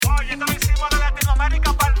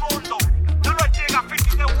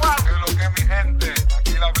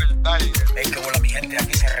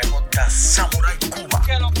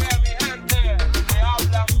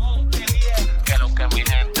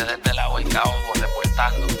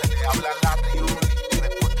reportándote. Le habla Larry Uri,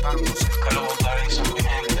 reportándose. Que lo botarizan, mi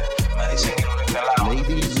gente. Me dicen que no le pelado.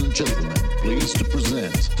 Ladies and gentlemen, pleased to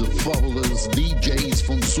present the fabulous DJs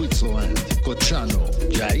from Switzerland. Cochano,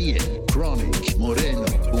 Jair, Chronic, Moreno,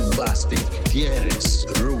 Bombastic, Thieres,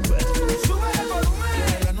 Ruben. Sube el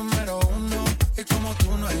volumen. La número uno, y como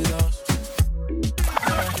tú no hay dos.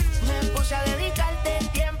 Me puse a dedicarte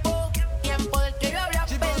tiempo del que yo había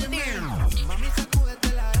perdido. Mami,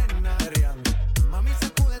 sacúdete la arena, perreando. Mami,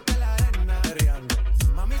 sacúdete la arena, perreando.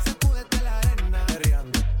 Mami, sacúdete la arena,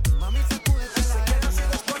 perreando. Mami, sacúdete la arena.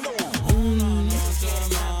 Una noche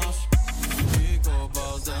más y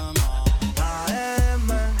copas de más. AM,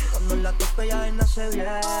 cuando la toque ya no se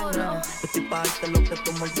viene. Estoy pa' darte lo que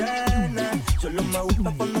tú me ordenes. Solo me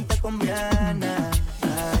gusta cuando te conviene.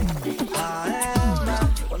 AM,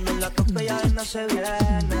 cuando la toque ya no se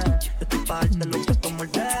viene. Estoy pa' darte lo que tú me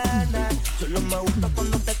ordenes. Solo me gusta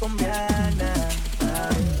cuando te conviene.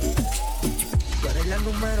 Tú eres la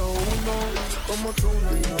número uno, como tú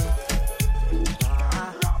no y yo.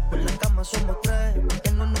 En la cama somos tres,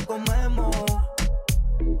 porque no nos comemos.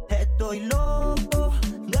 Estoy loco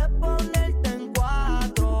de ponerte en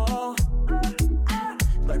cuatro,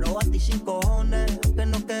 pero a ti sin cojones, que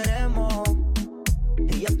no queremos.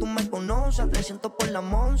 Y ya tú me conoces, 300 por la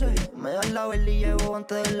Monse. Me das la vela y llevo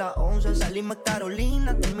antes de las 11. Salimos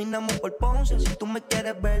Carolina, terminamos por Ponce. Si tú me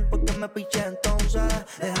quieres ver, ¿por qué me piché entonces?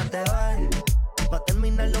 Déjate ver, pa'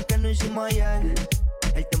 terminar lo que no hicimos ayer.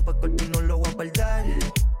 El tiempo es corto y no lo voy a perder.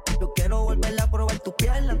 Yo quiero volver a probar tu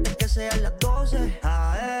piel antes que sean las 12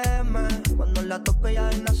 AM, cuando la toque ya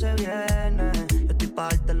no se viene. Yo estoy pa'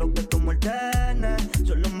 darte lo que tú me ordenes.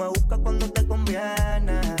 Solo me buscas cuando te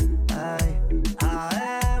conviene. Ay.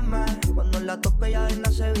 AM, cuando la toque ya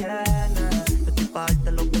no se viene. Yo estoy pa'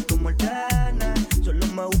 darte lo que tú me ordenes. Solo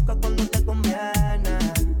me buscas cuando te conviene.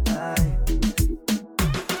 Ay.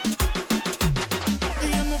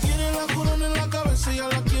 Ella no quiere la corona en la cabeza, ella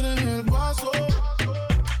la quiere en el vaso.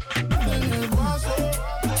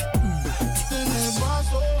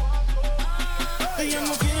 Ella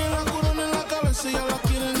no quiere la corona en la cabeza, ella la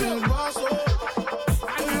quiere en el vaso.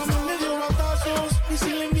 Ella me dio batazos y si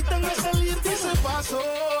le invitan a salir dice paso.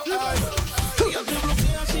 Ay. Ella te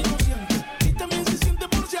bloquea si no siente y también se siente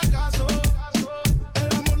por si acaso.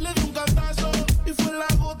 El amor le dio un cantazo y fue la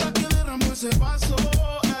gota que derramó ese vaso.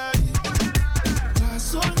 Ay. Las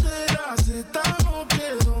solteras están ok,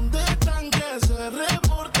 ¿dónde están? Que se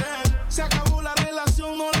reporten. Se acabó la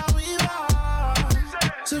relación, no la vida.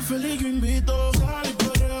 Sé feliz, yo invito.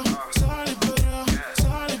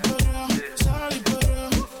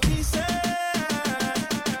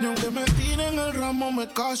 Me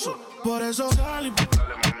caso, por eso sal y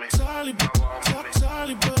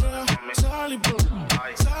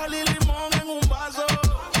limón en un vaso,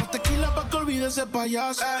 tequila pa' que olvide ese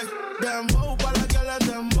payaso. Dembow, pa' la que le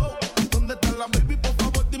dembow. ¿Dónde está la baby? Por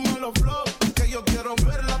favor, dime los flow. Que yo quiero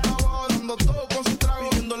verla abajo dando todo con su trago.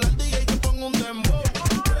 Viéndole al DJ que ponga un dembow.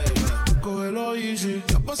 Cógelo easy,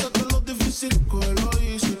 ya pasaste lo difícil. Cógelo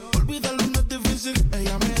easy, olvídalo, no es difícil.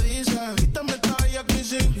 Ella me dice, quítame esta bella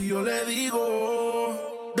crisis. Y yo le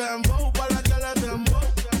digo, dembow, pa' la que le dembow.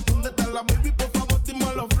 ¿Dónde está la baby? Por favor, dime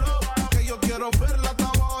los flow. Que yo quiero verla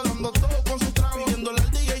abajo dando todo con su trago. Viéndole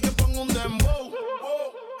al DJ que ponga un dembow.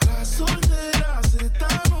 Las solteras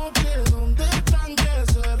están ok, ¿dónde están? Que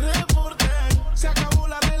se reporten. Se acabó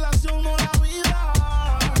la relación, no la vida.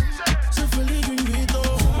 Sé feliz, yo invito.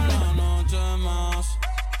 Una noche más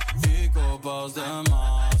y copas de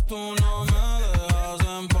más. Tú no me dejas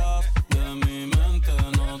en paz. De mi mente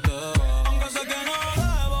no te vas. Aunque sé que no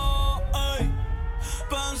debo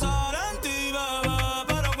pensar en ti, bebé,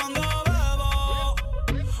 pero cuando bebo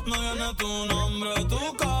me viene tu nombre, tu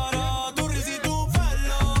cara, tu risa y tu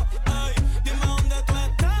pelo. Dime dónde tú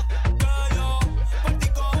estás, que yo por ti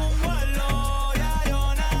cojo un vuelo. Ya yo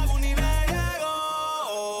nago ni me llego.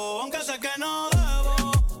 Aunque sé que no debo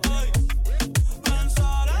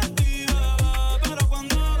pensar en ti, bebé, pero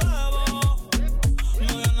cuando bebo me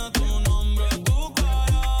viene tu nombre, tu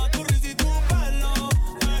cara, tu risa y tu pelo.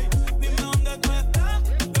 Dime dónde tú estás,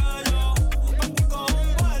 que yo por ti cojo un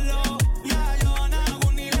vuelo. Ya yo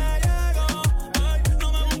nago ni le llego. No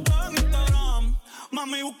me busco en Instagram,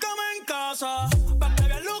 mami, búscame en casa, pa' que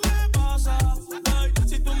veas lo que pasa.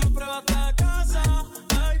 Si tú me pruebas te casa,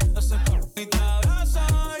 ese cuerpo ni te abraza.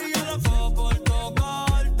 Y yo loco por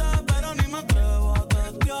tocarte, pero ni me atrevo a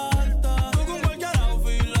testearte. Tú con cualquier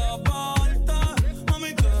outfit la parte,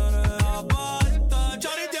 mami, tú eres aparte.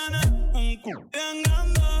 Chari tiene un culo bien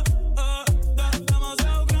grande,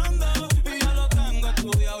 demasiado grande. Y ya lo tengo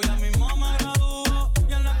estudiado, ya mismo me graduó.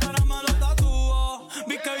 Y en la cara me lo tatúo.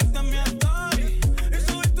 Vi que viste mi story y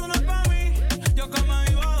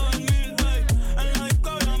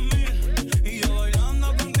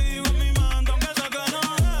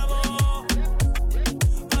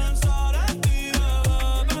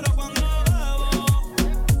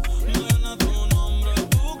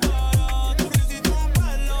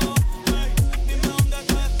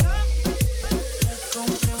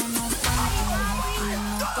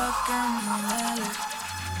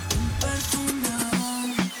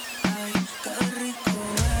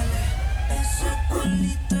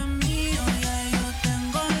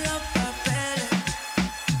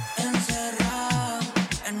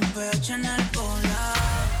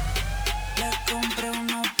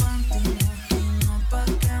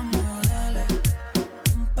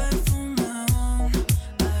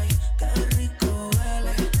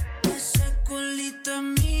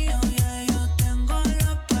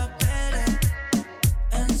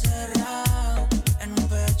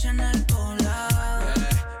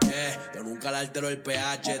bajártelo el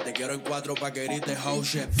pH. Te quiero en 4 pa' que grites oh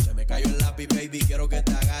shit. Se me cayó el lápiz, baby, quiero que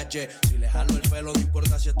te agache. Si le jalo el pelo, no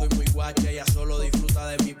importa si estoy muy guache. Ella solo disfruta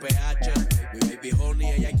de mi pH. Mi baby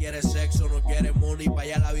honey, ella quiere sexo, no quiere money. Pa'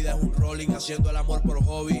 allá la vida es un rolling, haciendo el amor por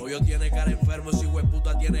hobby. Novio tiene cara enfermo, ese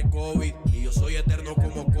hueputa tiene COVID. Y yo soy eterno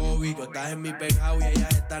como COVID. Tú estás en mi penthouse y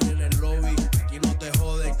ellas están en el lobby. Aquí no te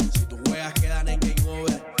joden, si tus juegas quedan en game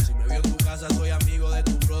over. Si me veo en tu casa, soy amigo de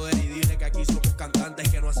tu brother. Y dile que aquí somos cantantes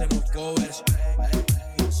que no hacemos covers.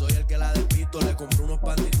 Soy el que la despisto. Le compré unos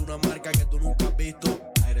panties de una marca que tú nunca has visto.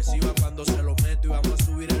 Agresiva cuando se lo meto. Y vamos a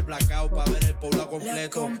subir el blackout pa' ver el pueblo completo. Le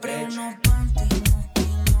compré unos panties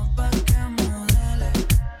moquinos pa' que modele.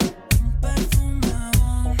 Un perfume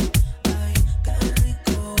bon, ay, qué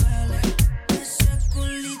rico huele. Ese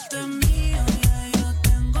culito es mío, ya yo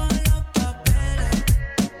tengo los papeles.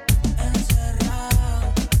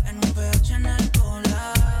 Encerrado en un pecho en el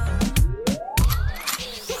colado.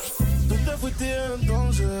 Tú te fuiste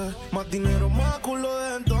entonces, más dinero, más culo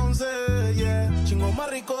de entonces, yeah. Chingo más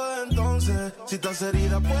rico de entonces. Si estás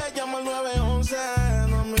herida, puedes llamar 911,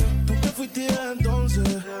 mami. Tú te fuiste entonces,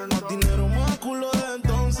 más dinero, más culo de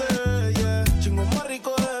entonces, yeah. Chingo más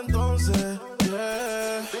rico de entonces,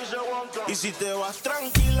 yeah. Y si te vas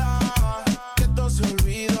tranquila, que esto se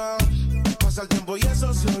olvida. Pasa el tiempo y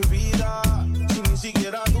eso se olvida. Si ni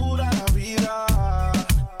siquiera dura la vida,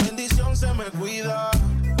 bendición se me cuida.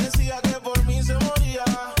 Decía que por mí se moría,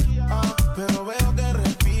 pero veo que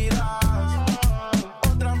respiras.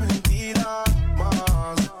 Otra mentira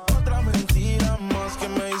más que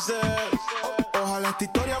me dices. Ojalá esta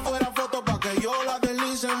historia fuera foto pa' que yo la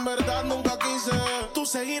deslice. En verdad nunca quise. Tú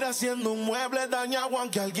seguirás siendo un mueble dañado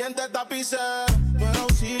aunque alguien te tapice. No era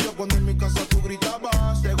auxilio cuando en mi casa tú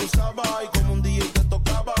gritabas. Te gustaba y como un día te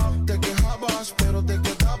tocaba. Te quejabas pero te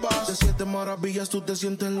quedabas. De 7 maravillas tú te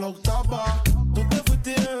sientes en la octava. Tú te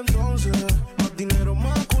fuiste entonces, más dinero,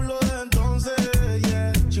 más culo de entonces,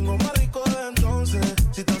 yeah. Chingo más rico de entonces.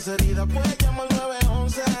 Si estás herida puedes llamar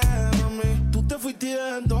 911, mami. Tú te fuiste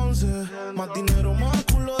entonces, más dinero, más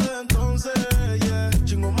culo de entonces, yeah.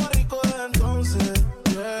 Chingo más rico de entonces,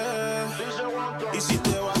 yeah. Y si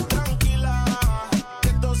te vas tranquila, que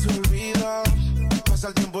esto se olvida. Pasa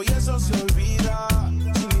el tiempo y eso se olvida.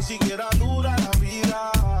 Si ni siquiera dura la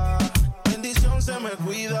vida, bendición se me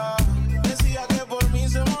cuida. Decía que por mí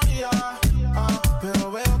se moría,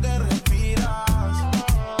 pero veo que respiras.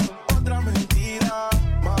 Otra mentira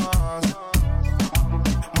más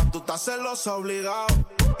tú estás celosa obligado.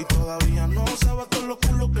 Y todavía no sabes todos los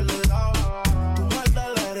culos que le he dado. Tu maldad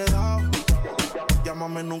la he heredado.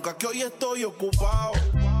 Llámame nunca que hoy estoy ocupado.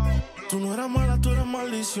 Tú no eras mala, tú eres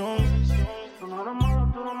maldición.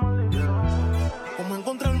 ¿Cómo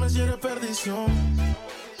encontrarme si eres perdición?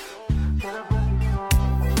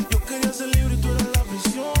 Yo quería ser libre y tú eres la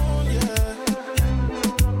prisión, yeah.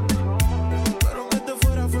 Pero que te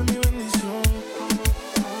fuera fue mi bendición.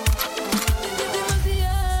 Dime si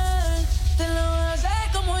él te lo hace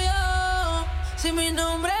como yo. Si mi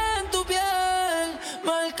nombre en tu piel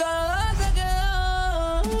marcada se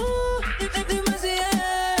quedó. Dime si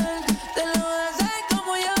él te lo hace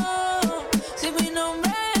como yo. Si mi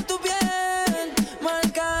nombre en tu piel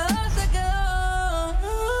marcada se quedó.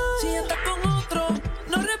 Si estás con otro,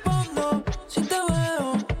 no respondo. Si te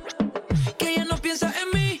veo, que ya no piensas en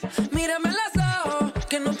mí. Mírame en los ojos,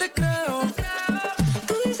 que no te creo.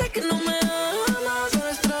 Tú dices que no me amas, solo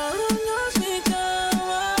extrañas mi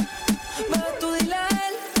cama. Pero tú dile a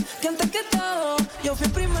él que antes que todo yo fui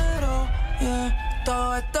primero, yeah.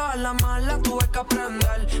 Todo esto a la mala tuve que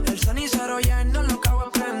aprender. El cenicero lleno lo acabo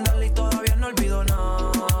de prender. Y todavía no olvido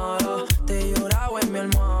nada. Te he llorado en mi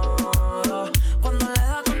almohada. Cuando le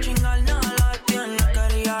da con chingar nada la detiene.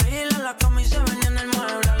 Quería ir a la cama y se venía en el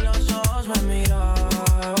mueble. A los ojos me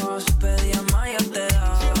mirabas, pedía más y yo te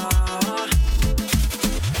daba.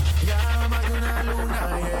 Ya más de una luna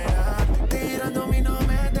llena, tirando mi no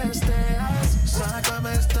me testeas.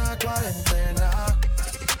 Sácame esta cuarentena.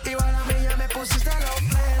 Igual a mí ya me pusiste los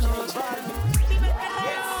frenos.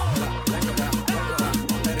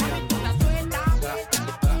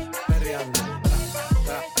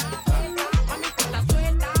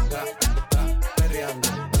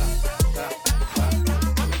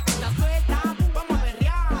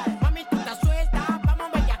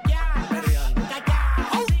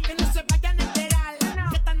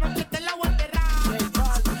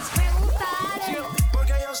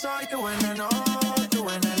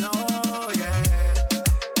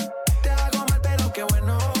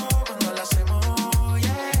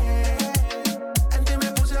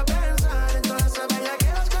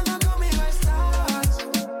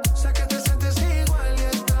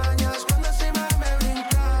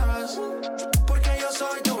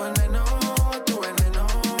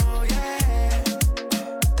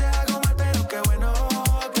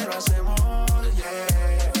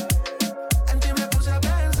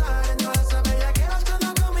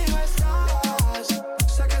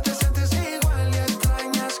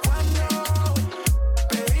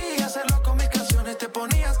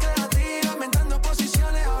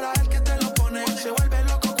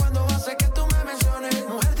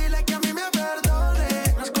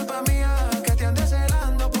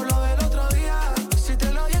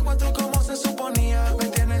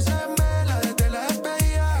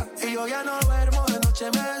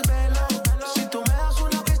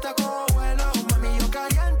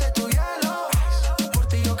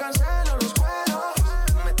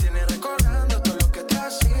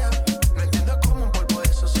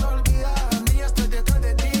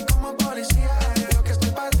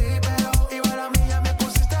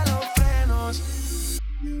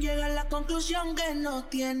 conclusión que no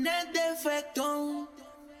tienes defecto.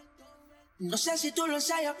 No sé si tú lo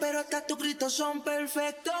ensayas, pero hasta tus gritos son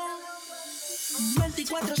perfectos.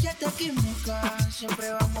 24/7 química,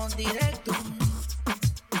 siempre vamos directo.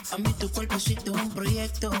 A mí tu cuerpecito es un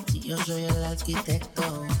proyecto y yo soy el arquitecto.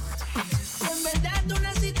 En verdad tú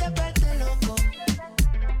naciste para este loco.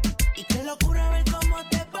 Y qué locura ver cómo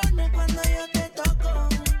te pones cuando yo te toco.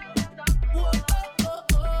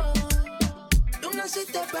 Tú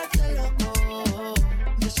naciste para este loco.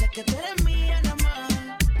 Yo sé que tú eres mía nada más.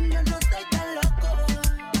 Yo no estoy tan loco.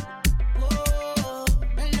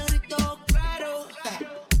 El negrito claro.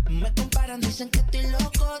 Me comparan, dicen que estoy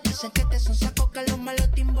loco. Dicen que te son saco, que los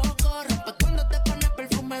malos te invoco. Rompe cuando te pones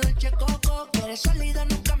perfume Dolce Coco. Quieres sólido,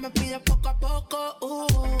 nunca me pides poco a poco.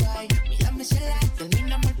 Ay, mira mi cela.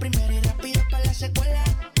 Terminamos el primero y rápido para la secuela.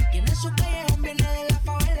 Tiene su callejón, viene de la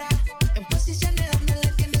favela. En posiciones donde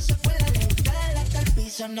le tiene su escuela. Le gusta de hasta el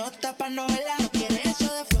piso, no está pa' novela. No quiere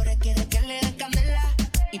eso de flores, quiere que le den candela.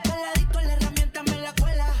 Y para la disco la herramienta me la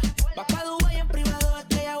cuela. Va pa' Dubái en privado,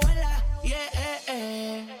 estrella abuela.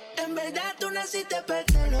 En verdad tú naciste pa'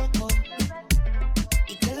 este loco.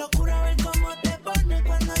 Y qué locura ver cómo te pones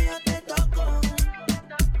cuando yo te toco.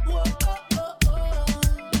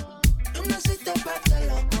 Tú naciste pa' este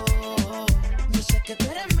loco. Yo sé que tú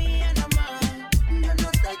eres mía nada más. Yo no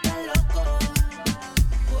estoy tan loco.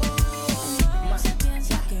 Se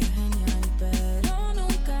piensa que es genial, pero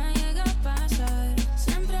nunca llega a pasar.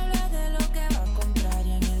 Siempre habla de lo que va a comprar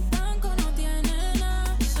y en el banco no tiene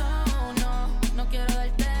nada. No quiero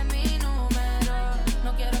darte mi número.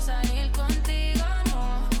 No quiero salir contigo,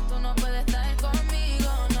 no. Tú no puedes estar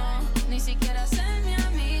conmigo, no. Ni siquiera ser mi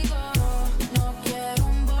amigo. No quiero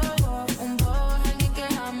un bobo es alguien que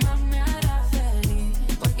jamás me hará feliz.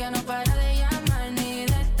 Porque no para de llamar ni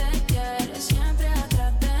de textear, siempre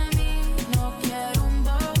atrás de mí. No quiero un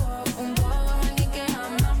bobo es alguien que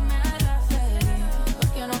jamás me hará feliz.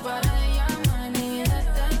 Porque no para de llamar ni de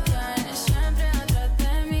textear, siempre atrás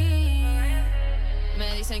de mí.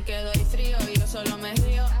 Me dicen que doy frío y yo solo me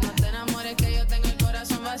río. No te enamores que yo tengo el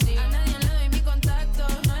corazón vacío. A nadie le doy mi contacto,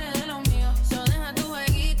 no eres de los míos. So deja tu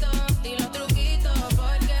jueguito y los truquitos,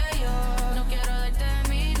 porque yo no quiero darte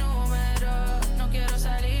mi número. No quiero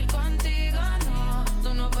salir contigo, no.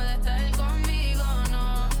 Tú no puedes estar conmigo,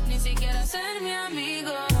 no. Ni siquiera ser mi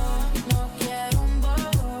amigo. No quiero un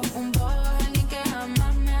bobo es alguien que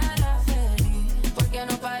jamás me hará feliz. Porque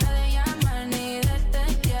no para de llamar ni de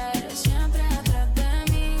textear, siempre atrás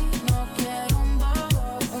de mí. No quiero un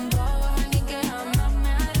bobo es alguien que jamás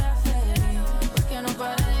me hará feliz. Porque no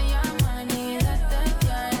para de llamar ni de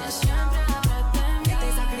textear, siempre atrás de mí. Este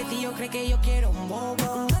secretillo cree que yo quiero un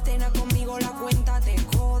bobo. No tenga conmigo la cuenta de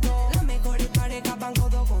codo. Las mejores parejas van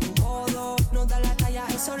codo con codo. No da la talla,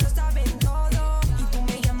 eso lo saben todo. Y tú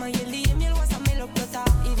me llamas y el DM y el WhatsApp me lo explota.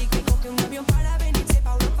 Y di que coge un avión para venirse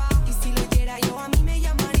pa' Europa. Y si lo hiciera yo, a mí me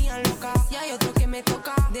llamarían loca. Y hay otro que me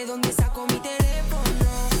toca. ¿De dónde saco mi teléfono?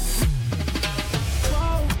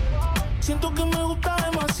 Siento que me gusta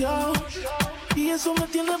demasiado y eso me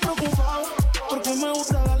tiene preocupado, porque me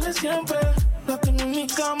gusta darle siempre. La tengo en mi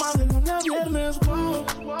cama de lunes a viernes, wow.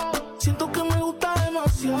 Siento que me gusta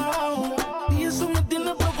demasiado y eso me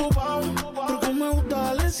tiene preocupado, porque me gusta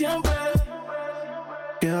darle siempre.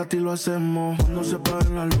 Quédate y lo hacemos cuando se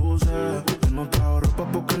apaguen las luces. Yo no trajo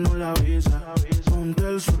ropa porque no le avise. Ponte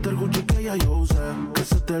el suéter Gucci que ya yo usé, que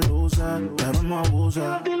se te luce, pero no abuse.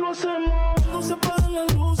 Quédate y lo hacemos cuando se apaguen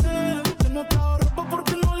las luces. Yo no trajo ropa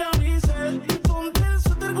porque no le avise. Y ponte el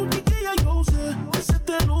suéter Gucci que ya yo usé, que se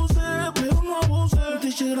te luce, pero no abuse. Un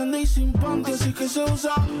t-shirt grande y sin panty, así que se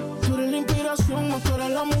usa. Tú eres la inspiración, no tú eres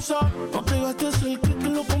la musa. No te gastes el que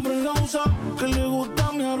lo compre en la usa. Que le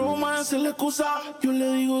gusta mi aroma, esa es la excusa. Yo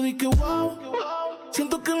le digo, di que wow.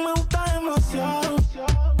 Siento que me gusta demasiado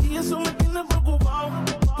y eso me tiene preocupado,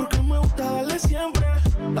 porque me gusta darle siempre.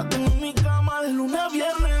 La tengo en mi cama de lunes a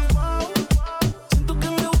viernes, wow. Siento que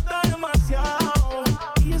me gusta demasiado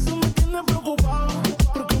y eso me tiene preocupado,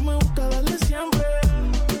 porque me gusta darle siempre.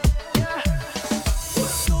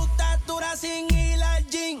 Tu estatura sin ir al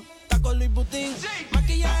gym, taco Louis Vuitton,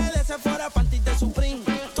 maquillaje de Sephora, panties de Supreme.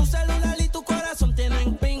 Tu celular y tu corazón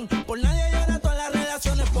tienen pin. Por nadie llora, todas las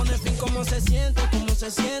relaciones pone fin. ¿Cómo se siente? ¿Cómo se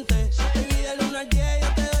siente? Baby, del 1 al 10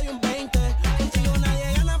 yo te doy un 20. Contigo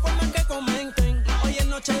nadie gana por más que comenten. Hoy es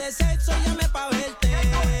noche de sexo, llame pa' verte.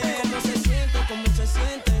 ¿Cómo se siente? ¿Cómo se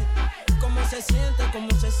siente? ¿Cómo se siente?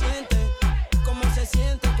 ¿Cómo se siente? ¿Cómo se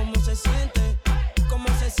siente? ¿Cómo se siente? ¿Cómo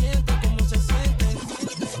se siente? ¿Cómo se siente?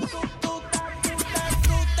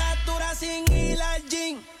 Tu estatura sin ir al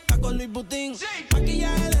gym, taco Louis Vuitton,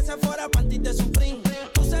 maquillaje de Sephora, panties de Supreme.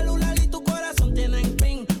 Tu celular y tu corazón tienen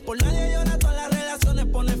pin. Por nadie yo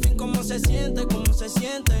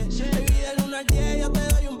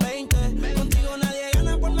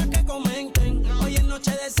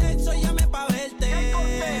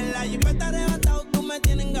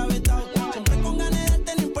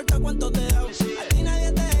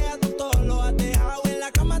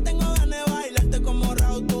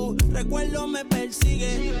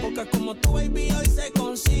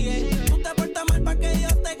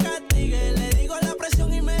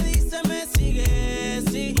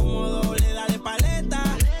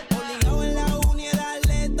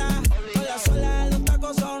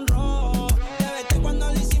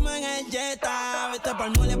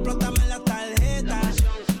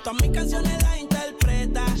todas mis canciones las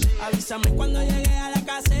interpreta. Avísame cuando llegue a la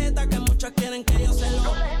caseta, que muchos quieren que yo se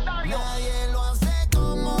lo. Nadie lo hace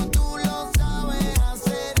como tú lo sabes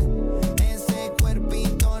hacer. Ese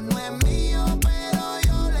cuerpito no es mío, pero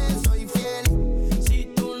yo le soy fiel.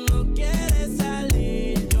 Si tú no quieres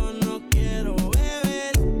salir, yo no quiero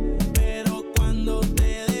beber, pero cuando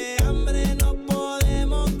te dé hambre no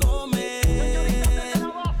podemos comer.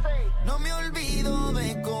 No me olvido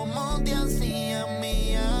de cómo te hacía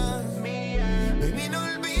mía. Baby, no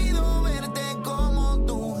olvido verte como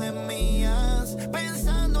tú gemías,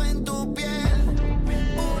 pensando en tu piel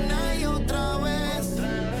una y otra vez.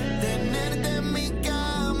 Tenerte en mi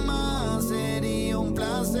cama sería un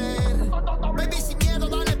placer. Baby, sin miedo,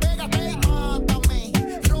 dale, pégate y mátame.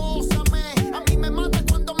 Rózame, a mí me mata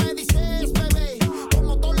cuando me dices, bebé.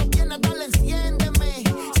 Como todos los viernes, dale, enciéndeme.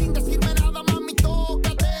 Sin decirme nada, mami,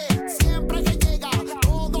 tócate. Siempre que llega,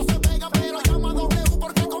 todo se pega, pero llama a W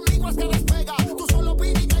porque conmigo es que despega. Tú solo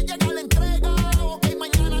pides y te llega la entrega. Ok,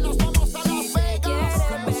 mañana nos vamos a Las Vegas.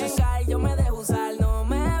 Con musical yo me dejo usar, no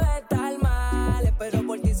me ves tan mal. Espero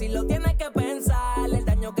por ti si lo tienes que pensar. El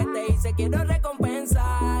daño que te hice quiero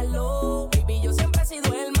recompensarlo. Baby, yo siempre he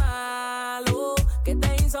sido el malo que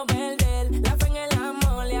te hizo perder la fe en el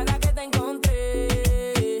amor. Y ahora que te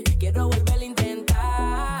encontré, quiero volver a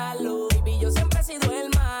intentarlo. Baby, yo siempre he sido el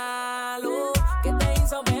malo que te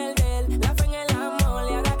hizo perder la fe en el amor.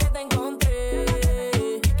 Y ahora que te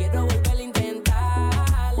encontré, quiero volver a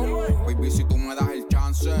intentarlo. Baby, si tú me das el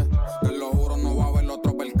chance, te lo juro, no va a haber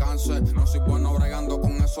otro percance. No soy bueno bregando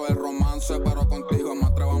con eso del romance, pero contigo me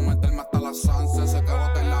atrevo a meterme hasta las sanse. Sé que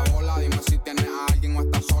botes la bola, dime si tienes a alguien o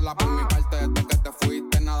estás sola. Por mi parte, desde que te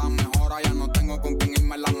fuiste, nada mejora. Ya no tengo con quien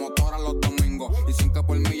irme en la motora los domingos, y sin que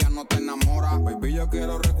por mí ya no te enamoras. Baby, yo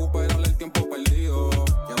quiero recuperar el tiempo perdido.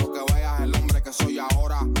 Quiero que veas el hombre que soy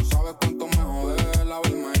ahora. No sabes cuánto me jode el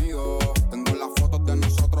haberme ido. Tengo las fotos de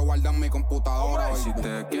nosotros guardadas en mi computadora. Baby, si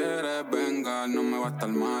te quieres vengar, no me va a estar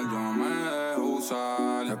mal, yo no me dejo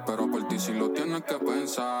usar. Espero por ti si lo tienes que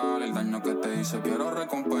pensar. El daño que te hice quiero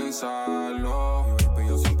recompensarlo. Y baby,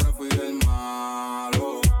 yo siempre fui el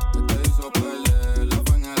malo que te hizo perder la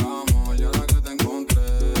fe en el amor. Y ahora que te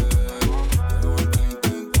encontré, quiero volver a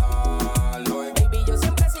intentarlo. Baby, yo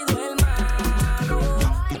siempre he sido el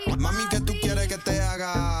malo. Mami, ¿qué tú quieres que te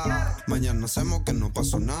haga? Mañana hacemos que no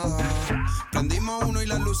pasó nada. Prendimos uno y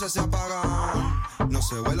las luces se apagan. No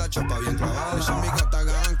se ve la chapa bien clavada. Ella mi gata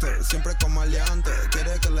gangster, siempre con maleante.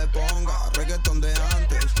 Quiere que le ponga reggaetón de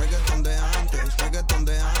antes, reggaetón de antes, reggaetón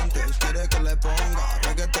de antes. Quiere que le ponga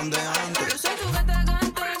reggaetón de antes. Yo soy tu gata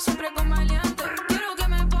gante, siempre con maleante. Quiero que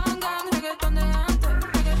me pongan reggaetón de antes,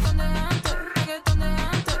 reggaetón de antes, reggaetón de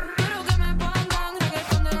antes. Quiero que me pongan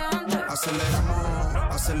reggaetón de antes. Aceleramos,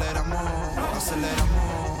 aceleramos,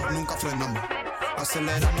 aceleramos, nunca frenamos.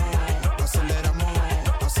 Aceleramos, aceleramos,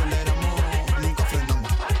 aceleramos, nunca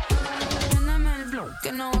frenamos. Préndeme el blog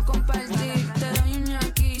que no voy a compartir. Te doy un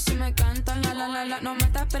aquí si me cantan la. No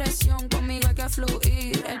metas presión, conmigo hay que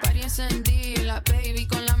fluir. El party encendido, la baby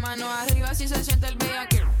con la mano arriba si se siente el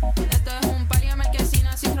bellaqueo. Este es un party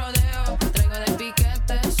marquesina sin rodeo. Traigo de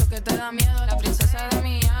piquete, eso que te da miedo. La princesa de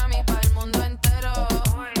Miami para el mundo entero.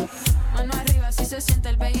 Mano arriba si se siente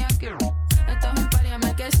el bellaqueo. Esto es un party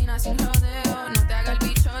marquesina sin rodeo. No te haga el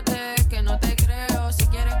bichote, que no te creo. Si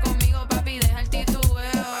quieres conmigo, papi, deja el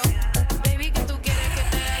titubeo. Baby, ¿qué tú quieres que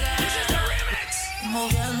te haga?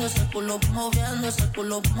 Moviendo ese culo, moviendo ese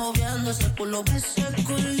culo, moviendo ese culo, ese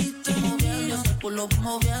culito, moviendo ese culo,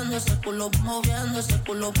 moviendo ese culo, moviendo ese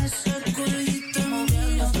culo, ese culito,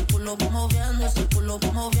 moviendo ese culo, moviendo ese culo,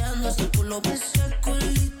 moviendo ese culo, ese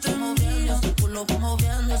culito, moviendo ese culo,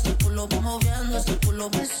 moviendo ese culo, moviendo ese culo,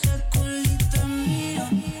 ese culito mío.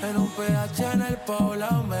 En un PH en el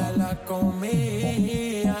poblado me la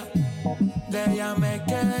comía. De ella me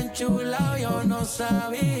quedé enchulado, yo no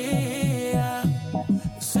sabía.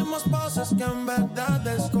 Hicimos cosas que en verdad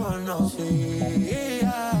desconocía.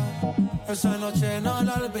 Esa noche no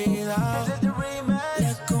la olvidaba.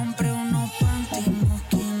 Le compré unos panties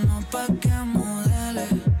mosquinos pa' que modele.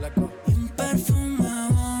 Y un perfume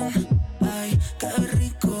bon, ay, qué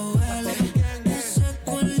rico huele. Ese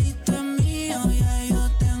culito es mío, ya yo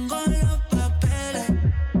tengo los papeles.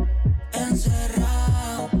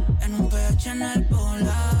 Encerrado en un PH en el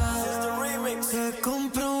poblado. Le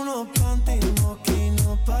compré unos panties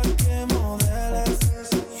mosquinos pa' que modeles.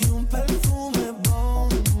 Y un perfume bon,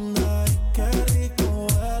 ay, qué rico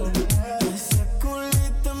huele.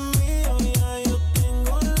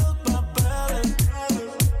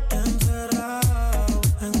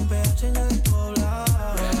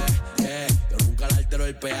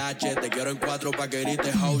 cuatro pa' que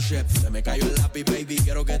grites house shit. Se me cayó el lápiz, baby,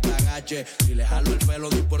 quiero que te agache. Si le jalo el pelo,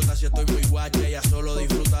 no importa si estoy muy guache. Ella solo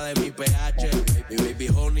disfruta de mi pH. Mi baby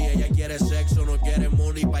honey, ella quiere sexo, no quiere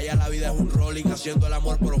money. Pa' allá la vida es un rolling, haciendo el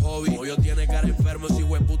amor por hobby. Hoyo tiene cara enfermo, si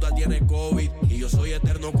hueputa tiene COVID. Y yo soy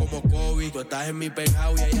eterno como COVID. Tú estás en mi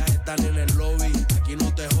penthouse y ellas están en el lobby. Aquí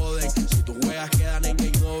no te joden, si tus juegas quedan en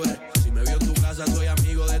game over. Si me vio en tu casa, soy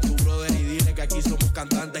amigo de tu brother. Y dile que aquí somos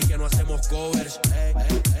cantantes que no hacemos covers.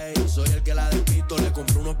 Yo soy el que la despisto. Le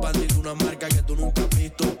compré unos panties de una marca que tú nunca has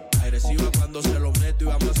visto. Agresiva cuando se lo meto y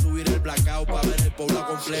vamos a subir el blackout pa' ver el poblado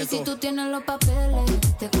completo. Y si tú tienes los papeles,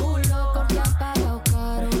 este culo corte apagado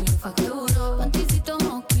caro y yo facturo. Panticito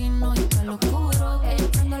mosquino y palo oscuro, que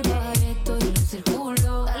yo prendo el bareto y lo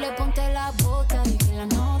circulo. Dale, ponte la bota, dije la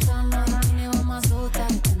nota, no hay vamos a sota,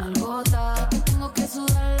 esta en el gota. Que tengo que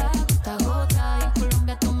sudarla gota a gota, y en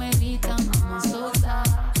Colombia tú me gritas, mamá sota.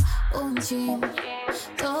 Un chin,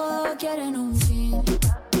 todos quieren un chin.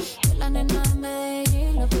 Que la nena de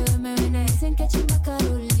Medellín, los pibes me ven y dicen que chimba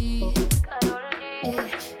Karol G.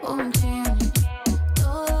 Un chin,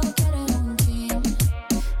 todos quieren un chin.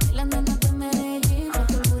 Que la nena de Medellín,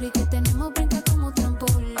 porque el booty que tenemos brinca como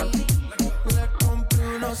trampolín. Le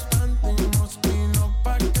compré unos panties mosquinos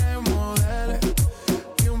pa' que modele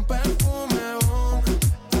y un perfume bon.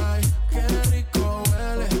 Ay, qué rico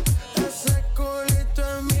huele. Ese culito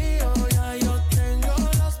es mío, ya yo tengo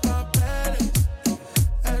los papeles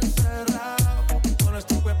encerrados con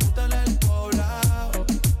este hueputa en el poblado.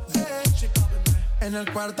 En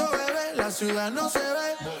el cuarto, bebé, la ciudad no se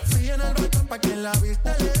ve. Fui en el balcón pa' que la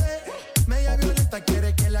vista le dé. Media violeta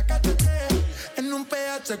quiere que la cachetee. En un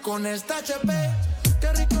PH con esta HP.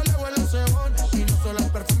 Qué rico le huele el cebón. Y no solo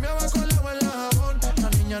el perfume abajo, le huele el jabón. La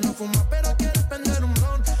niña no fuma pero quiere prender un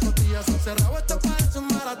blon. Los días encerrados, esto parece un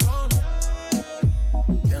maratón.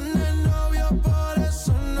 Tiene novio, por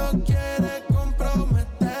eso no quiere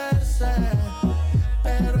comprometerse.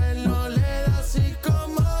 Pero él no le da así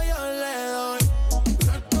como yo le doy.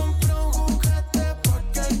 Le compré un juguete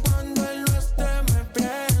porque cuando él no esté me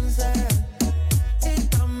piense. Y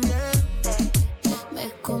también me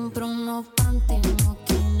compro unos panties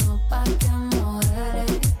mosquinos pa' que modele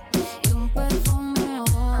y un perfume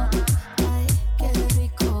bon. Ay, qué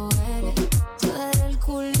rico eres. Tú eres el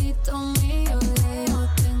culito mío, de yo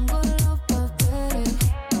tengo los papeles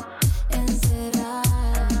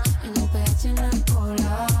encerrados en un PH en el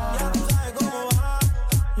poblado. Ya tú sabes cómo va.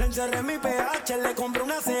 Le encerré en mi PH, le compré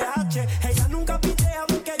una CH. Ella nunca pitea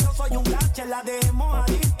porque yo soy un gache. La de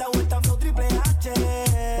mojadita, vuelta flow triple H.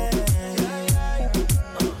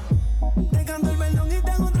 Te canto el perdón y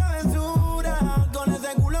tengo travesura. Con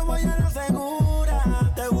ese culo voy a la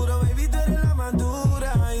segura. Te juro, baby, tú eres la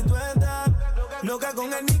madura. Y tú estás loca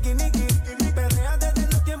con el Nicky Nicky. Perrea desde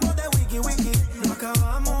los tiempos de Wiki Wiki. Lo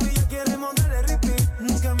acabamos y ella quiere montarle repeat.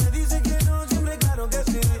 Nunca me dice que no, siempre claro que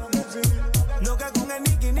sí. Loca con el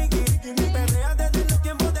Nicky Nicky. Perrea desde los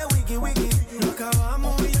tiempos de Wiki Wiki. Lo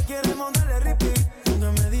acabamos y ella quiere montarle repeat.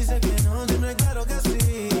 Nunca me dice que no, siempre claro que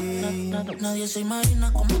sí. Nadie se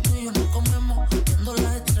imagina como tú y yo nos comemos. Viendo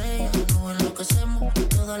las estrellas, nos enloquecemos.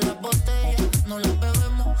 Todas las botellas, no las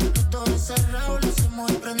bebemos. Todo encerrado, lo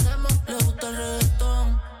hacemos y prendemos. Le gusta el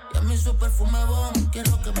reggaetón y a mí su perfume bon.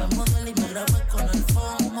 Quiero que me modele y me grabe con el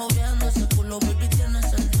phone. Moviendo ese culo, baby,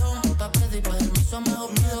 tienes el don. Pa' pedir permiso,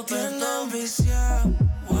 mejor pido perdón. Viciado,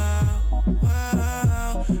 wow,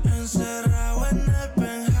 wow. Encerrado en el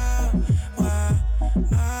penthouse, wow,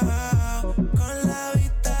 wow. Con la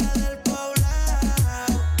vista del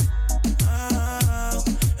poblado, wow.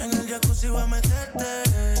 En el jacuzzi voy a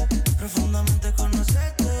meterte, profundamente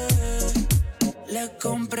conocerte. Le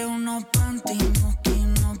compré unos panties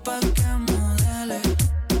mosquinos pa' que modele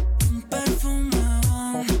un perfume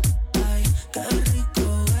bon. Ay, qué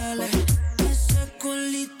rico huele. Ese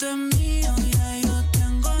culito es mío, ya yo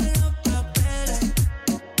tengo los papeles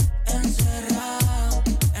encerrados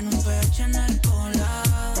en un PH en el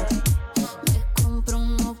poblado. Me compro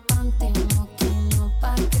unos panties mosquinos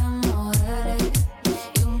pa' que modele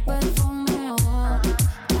y un perfume bon.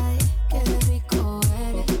 Ay, qué rico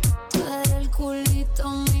eres. Tú eres el culito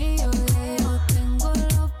mío, ya yo tengo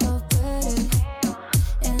los papeles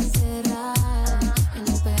encerrados en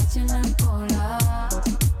un PH en el poblado.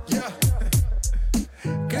 yeah.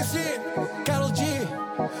 Chrissy, Karol G,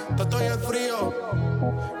 Estoy en frío,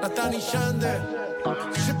 Nathan y Shande,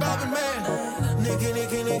 Shabab man. Nicky,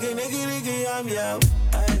 Nicky, Nicky, Nicky, Nicky, I'm yo.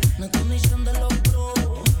 No es condición de los bros.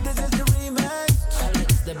 This is the remix.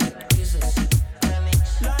 Alex de Big Pieces.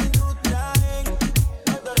 Line to line,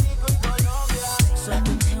 Puerto Rico y Colombia.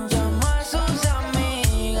 Llamo a sus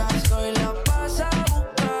amigas, hoy la pasa a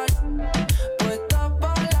buscar. Puesta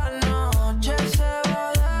pa' la noche,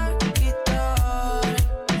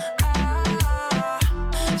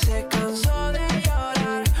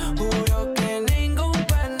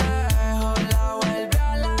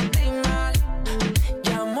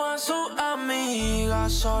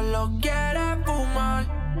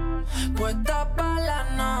 puesta pa' la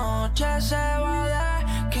noche se va a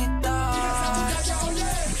desquitar.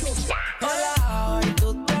 Hola, hoy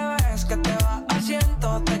tú te ves que te va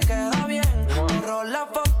haciendo, te queda bien. Borró la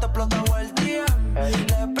foto, explotó el DM.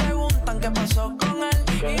 Le preguntan qué pasó con él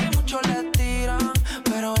y muchos le tiran,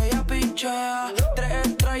 pero ella pinchea.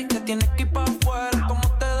 3 strikes, te tienes que ir pa' afuera. Como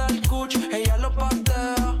te da el cuch, ella lo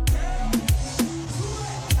patea.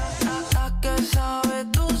 ¿A qué sabe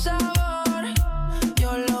tu sabor?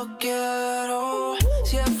 Yo lo quiero.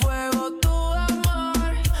 Si es fuego tu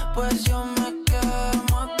amor, pues yo me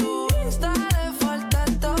quemo. A tu Insta le falta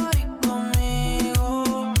story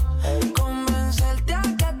conmigo. Convencerte a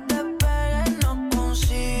que te pegues no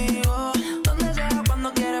consigo. Donde sea,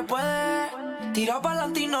 cuando quiere puede. Tira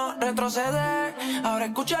pa'lante y no retrocede. Ahora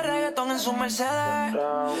escucha reggaetón en su Mercedes.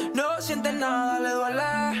 No siente nada, le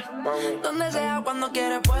duele. Donde sea, cuando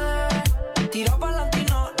quiere puede. Tira pa'lante y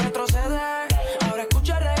no retrocede. Ahora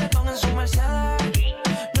escucha reggaetón en su Mercedes.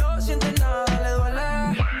 No siente nada, le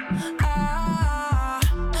duele.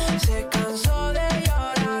 Se cansó de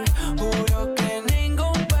llorar. Juro que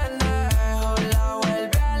ningún pendejo la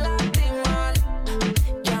vuelve a lastimar.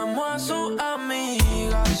 Llamó a su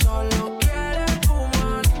amiga, solo quiere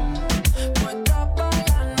fumar. Puesta pa'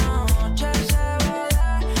 la noche se va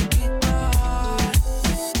a desquitar.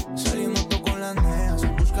 Salimos tú con las neas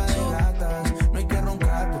en busca de gatas. No hay que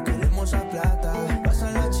roncar porque queremos a plata.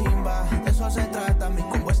 Pasa la chimba, de eso se trata. Mi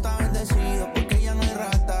combo está bendecido porque ya no hay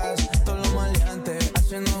ratas. Todos los maleantes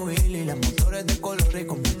haciendo Willy. Las motores de colores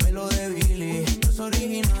con mi pelo de Billy. No es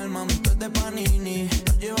original, mami, esto es de Panini.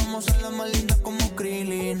 Nos llevamos a las más lindas como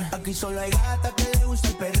Krillin. Aquí solo hay gatas que le gusta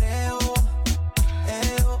el perreo.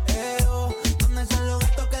 Eo, eo. ¿Dónde están los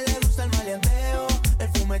gatos que le gusta el maleanteo? El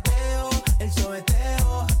fumeteo, el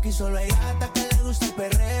sobeteo. Aquí solo hay gatas que le gusta el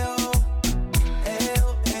perreo.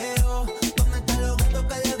 Eo, eo. ¿Dónde están los gatos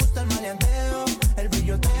que le gusta el maleanteo? El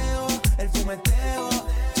brilloteo, el fumeteo.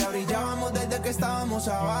 Ya brillábamos desde que estábamos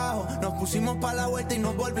abajo. Nos pusimos pa' la vuelta y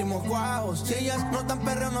nos volvimos guajos. Si ellas no tan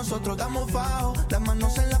perreo, nosotros damos fajo. Las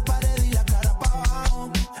manos en la pared y la cara pa' abajo.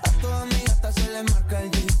 A todas mis gatas se les marca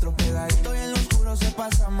el distro. Pegadito y en lo oscuro se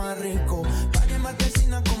pasa más rico. Valle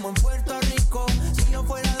marquesina como en Puerto Rico. Si yo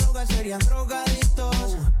fuera droga serían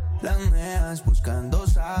drogadictos. Las neas buscando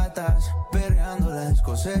satas, perreando la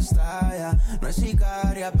disco se estalla. No es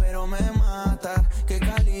sicaria pero me mata. ¿Qué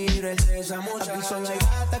calibre es de esa muchacha? Aquí solo hay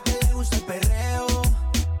gata que le gusta el perreo.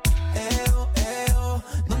 Eo, eo.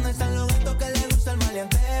 ¿Dónde están los gatos que le gusta el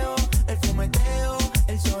maleanteo? El fumeteo,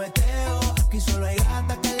 el sobeteo. Aquí solo hay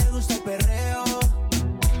gata que le gusta el perreo.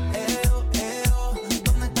 Eo, eo.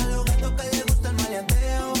 ¿Dónde están los gatos que le gusta el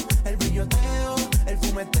maleanteo? El brilloteo, el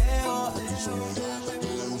fumeteo. Aquí solo hay gata que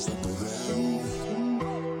le gusta el perreo.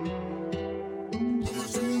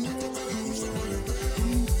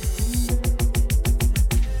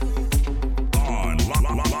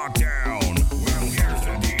 On lockdown. Well, here's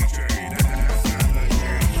the DJ.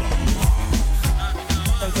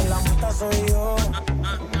 El que la monta soy yo.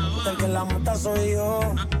 El que la monta soy yo.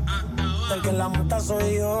 El que la monta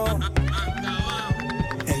soy yo.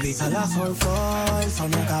 El Visa la soltó, el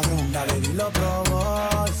sonó cabrón. La baby lo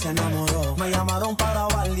probó, se enamoró. Me llamaron para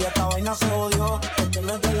bailar y esta vaina se odió. Este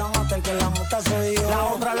no es de la mata, el que la monta soy yo. La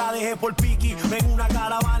otra la dejé por Piki. Ven una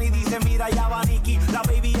caravana y dice mira ya va Nicky. La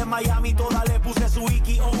baby en Miami toda le puse su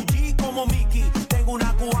Iki. OG como Mickey. Tengo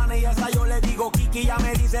una cubana y esa yo le digo Kiki. Ya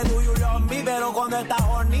me dice do you love me, pero cuando está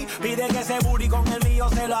horny pide que ese booty con el mío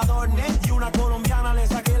se lo adorne. Y una colombiana le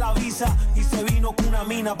saqué la visa y se vino con una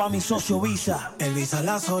mina pa' mi socio Visa. El Visa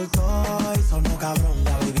la soltó y sonó cabrón.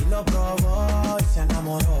 La baby lo probó y se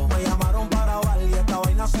enamoró. Me llamaron para bailar y esta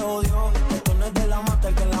vaina se odió. Esto no es de la mata,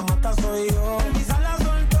 el que la mata soy yo. El Visa la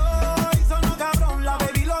soltó y sonó cabrón. La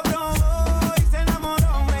baby lo probó y se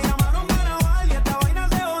enamoró. Me llamaron para bailar y esta vaina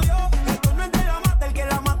se odió. Esto no es de la mata, el que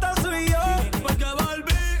la mata soy yo. Porque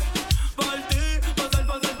volví por ti, pasar.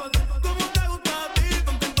 ¿Cómo te gusta a ti?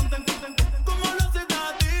 ¿Cómo lo haces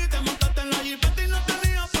a ti? Te montaste en la jipeta y no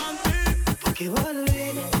tenías panty. Porque volví,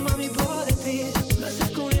 mami, por ti. Lo haces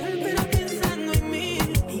con él, pero pensando en mí.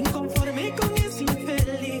 Inconforme con ese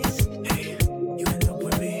infeliz. Hey, yo entro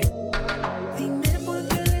por mí. Dime por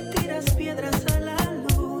qué le tiras piedras a la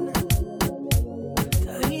luna.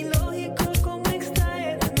 Tan ilógico como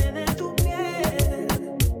extraerme de tu piel.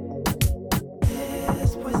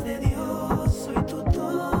 Después de Dios, soy tu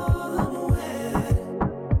toda mujer.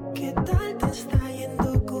 ¿Qué tal te está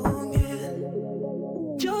yendo con él?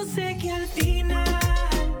 Yo sé que al final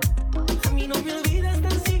a mí no me olvidas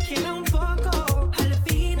tan siquiera un poco. Al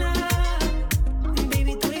final,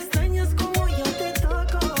 baby, tú extrañas como yo te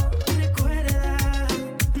toco. Recuerda,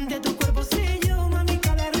 de tu cuerpo sé yo, mami,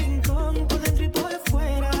 cada rincón.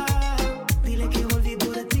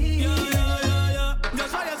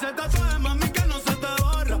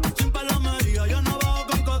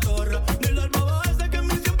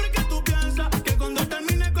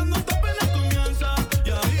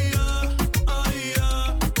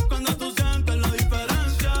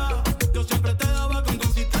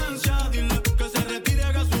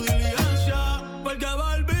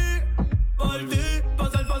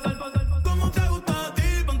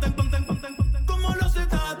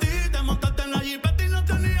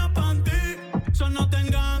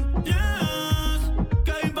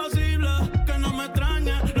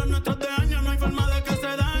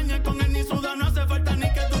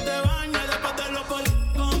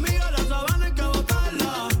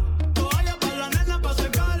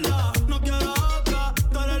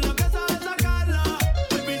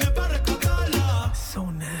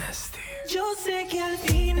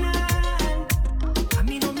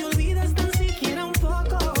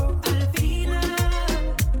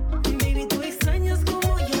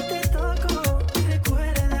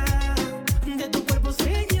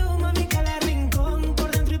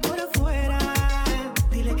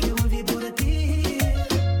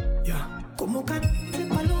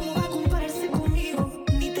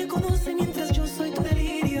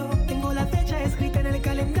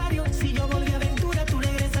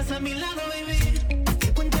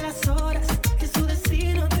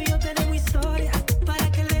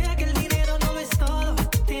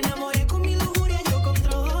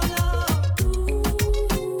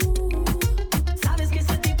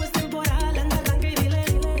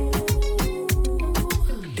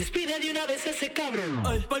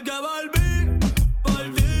 Porque volví por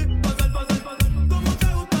ti. Pasar. Como te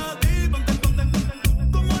gusta a ti. Ponte.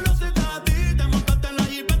 Como lo sé a ti. Te montaste en la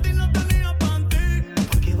jipeta y no tenía panty.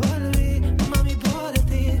 Porque volví, mami, por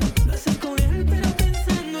ti. Lo haces con él, pero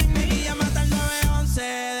pensando en mí. Y llamaste al 911.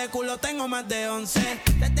 De culo tengo más de 11.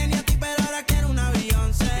 Te tenía a ti, pero ahora quiero una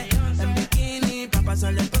Beyoncé. En bikini, pa'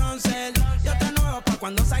 pasarle el bronce. Y otra nueva pa'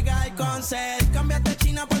 cuando salga el concert. Cambiaste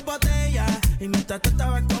China por botella. Y mientras tú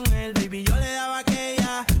estabas con él, baby, yo le daba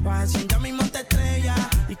aquella. Vas así, ya mismo te estrella.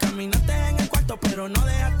 Y caminaste en el cuarto, pero no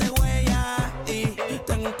dejaste huella. Y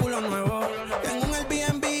tengo un culo nuevo. Tengo un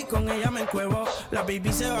Airbnb, con ella me encuevo. Las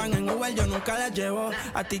baby se van en Uber, yo nunca las llevo.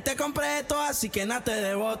 A ti te compré esto, así que nada te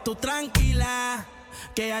debo. Tú tranquila,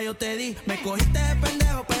 que ya yo te di. Me cogiste de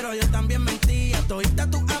pendejo, pero yo también mentí. A todita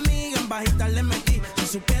tus amigas en bajita le metí. Si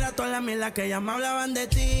supiera toda la mierda que ellas me hablaban de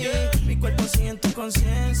ti. Mi cuerpo sigue en tu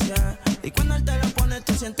conciencia. Y cuando él te lo pone,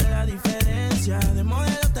 tú sientes la diferencia. De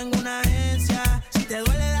modelo tengo una agencia. Si te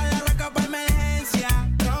duele, dale la raca pa' emergencia.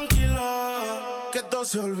 Tranquila, que todo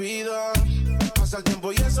se olvida. Pasa el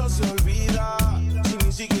tiempo y eso se olvida. Si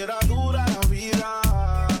ni siquiera dura la vida.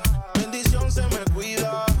 Bendición se me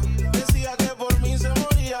cuida. Decía que por mí se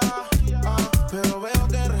moría, pero veo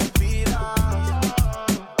que respira.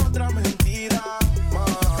 Otra mentira más.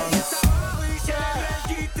 Ella está abajo y se le ve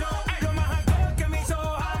el gistro. Lo más alto que mis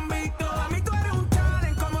ojos han visto. A mí tú eres un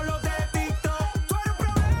challenge como los de TikTok. Tú eres un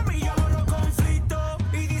problema y yo no lo conflicto.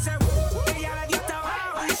 Y dice, ella le dio hasta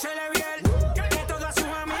abajo y se le vio el que todas sus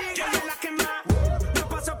amigas de las que más no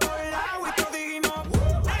pasó por el agua y tú dijimos,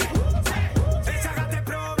 sácate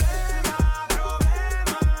problema.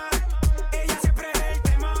 Ella siempre es el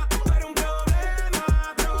tema. Tú eres un problema.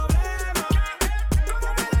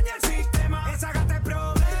 ¿Cómo me daña el sistema? Sácate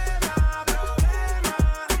problema.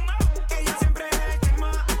 Ella siempre es el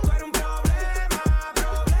tema. Tú eres un problema.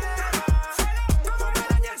 ¿Cómo me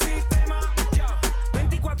daña el sistema?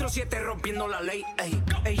 24/7 rompiendo la ley, ey.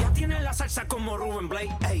 Ella tiene la salsa como Ruben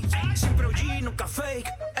Blake, ey. Siempre OG, nunca fake,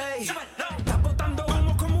 ey. Está botando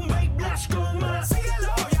humo como un babe blast, como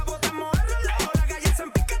síguelo. Ya botamos el reloj, la calle se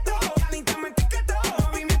empiquetó. Ya ni te me etiquetó.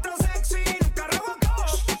 Movimiento sexy, nunca rebotó.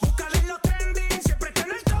 Búscale en los trending, siempre está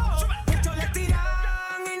en el top. Muchos le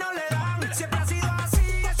tiran y no le dan. Siempre ha sido así,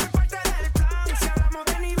 eso es parte del plan. Si hablamos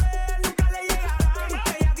de nivel, nunca le llegarán.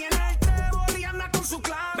 Ella tiene el trébol y anda con su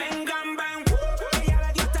clan. Vengan, ven. Ella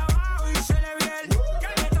le dio hasta abajo y se le vio el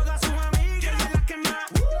que todas sus amigas de las que más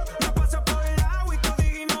no pasó por el agua y tú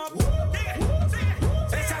dijimos,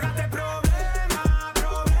 sácate problema.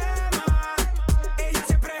 Ella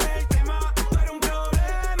siempre es el tema. Tú eres un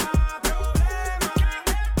problema.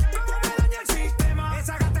 ¿Cómo me daña el sistema?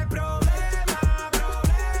 Sácate problema.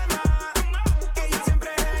 Ella siempre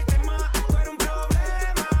es el tema. Tú eres un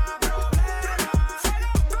problema.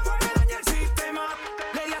 ¿Cómo me daña el sistema?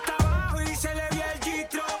 Le di hasta abajo y se le vio el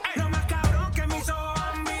gistro. Lo más cabrón que mis ojos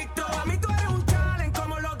han visto. A mí tú eres un challenge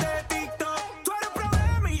como los de TikTok. Tú eres un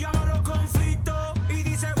problema y yo no lo conflicto. Y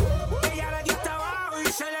dice, ella le dio hasta abajo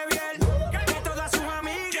y se le vio el que todas sus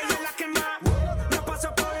amigas de las que más no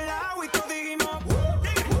pasó por el agua y tú dijimos,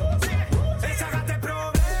 sácate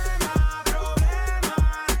problema.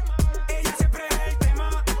 Ella siempre es el tema.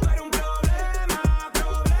 Tú eres un problema.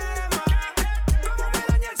 ¿Cómo me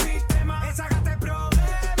daña el sistema? Sácate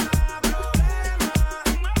problema.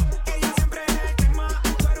 Ella siempre es el tema.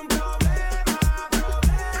 Tú eres un problema.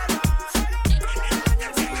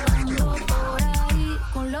 Ando por ahí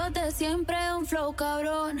con los de siempre, un flow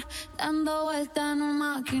cabrón, dando vuelta en un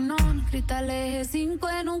maquinón, cristales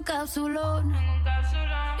G5 en un capsulón.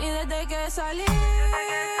 Y desde que salí,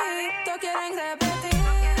 todos quieren repetir,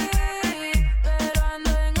 pero ando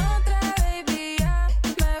en otra, baby, ya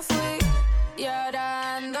me fui. Y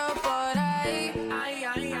ahora ando por ahí,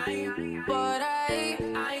 por ahí,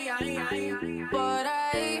 por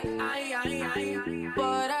ahí,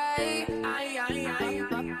 por ahí,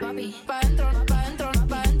 papi, pa' dentro, pa' dentro,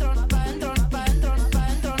 pa' dentro, pa' dentro, pa' dentro, pa'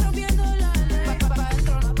 dentro, rompiendo la ley, pa'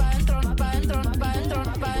 dentro, pa' dentro, pa' dentro, pa' dentro,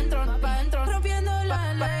 pa' dentro, pa' dentro, rompiendo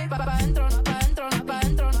la ley, pa' dentro, pa' dentro, pa'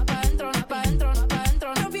 dentro, pa' dentro, pa' dentro, pa'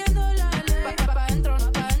 dentro, rompiendo la ley, pa' dentro,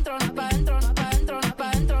 pa' dentro, pa' dentro, pa' dentro,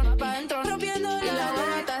 pa' dentro, pa' dentro, rompiendo la ley. Y la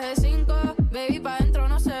buena está de 5, baby, pa' dentro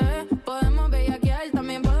no se ve. Podemos bellaquear,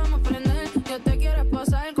 también podemos prender. Yo te quiero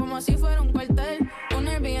esposar como si fuera un cuartel. Un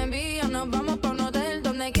Airbnb o nos vamos pa' un hotel.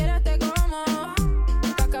 Donde quieras te como.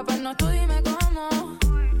 Pa' escaparnos tú dime cómo.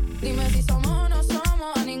 Dime si somos o no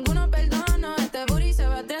somos. A ninguno perdono. Este booty se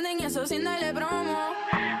va a trending y eso sin darle promo.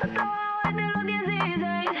 Desde los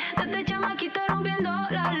 16, desde chamaquita rompiendo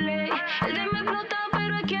la ley. El de me explota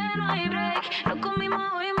pero es que no hay break. Lo comimos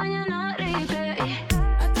hoy, mañana replay.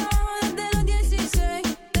 Hasta abajo desde los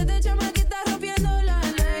 16,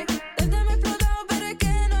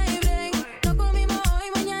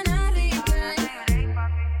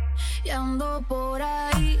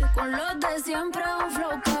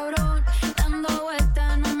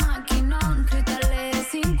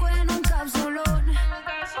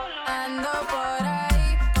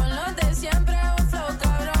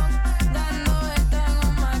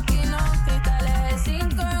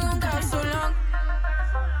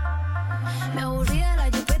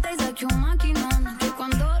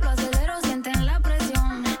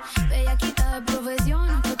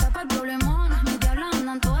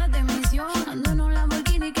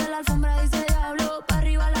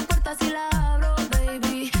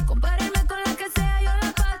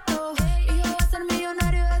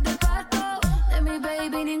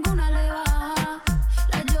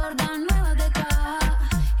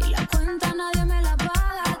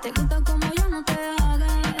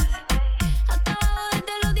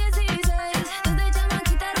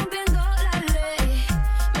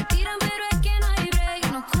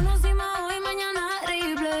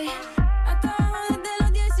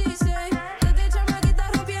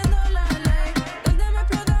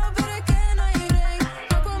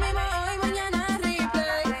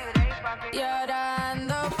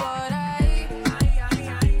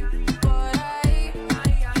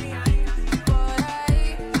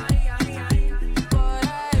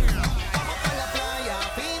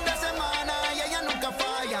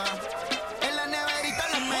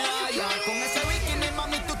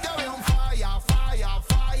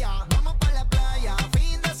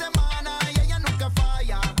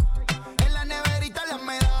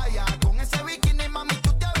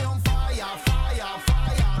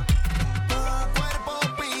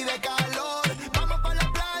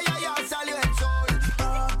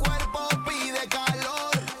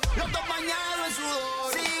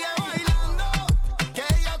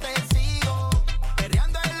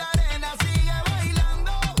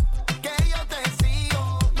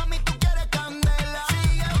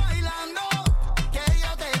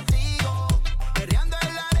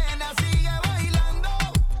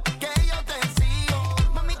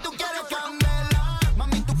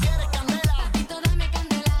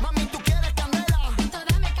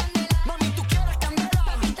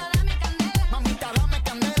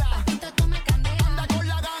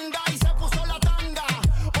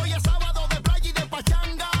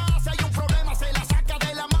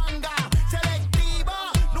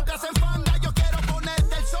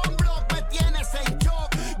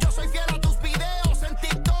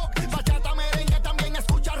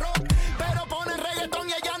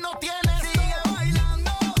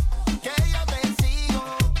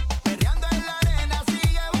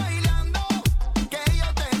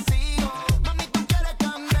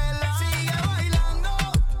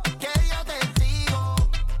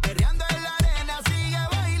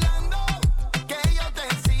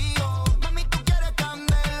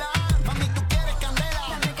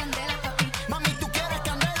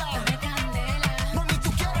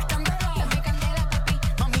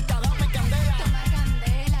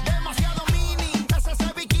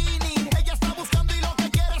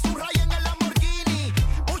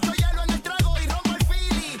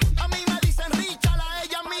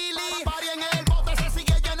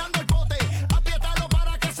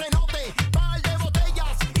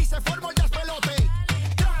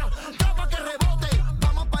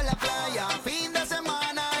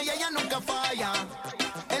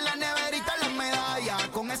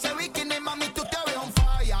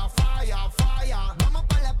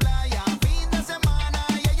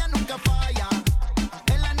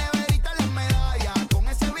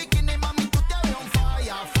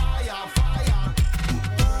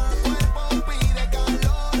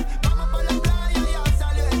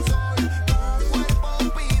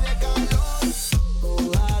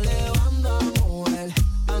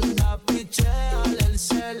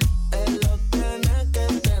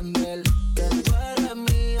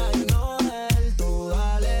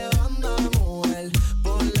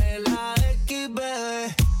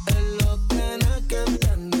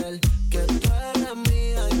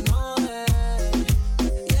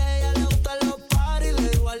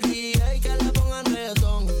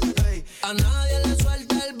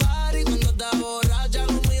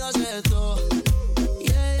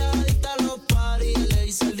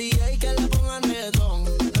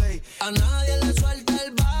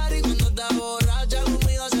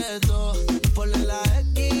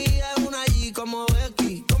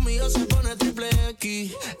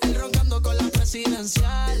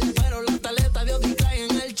 residencial. Pero la tarjeta de Odi cae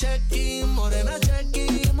en el check-in. Morena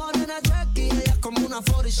check-in, morena check-in. Ella es como una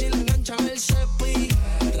 40 y si le enganchan el cepi.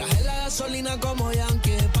 Traje la gasolina como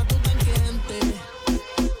Yankee pa' tu tanqueante.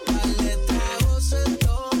 Dale trago se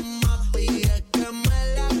toma, pide que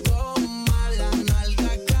me la coma. La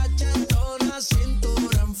nalga cachetona,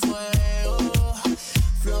 cintura en fuego.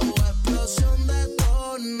 Flow explosión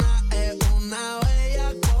detona, es una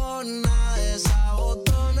bella cona. De esa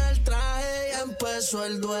botona el traje y empezó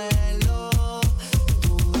el duelo.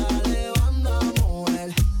 Tú dale banda,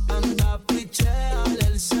 mujer, anda picheale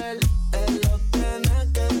el cel. Él lo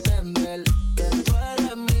tiene que entender, que tú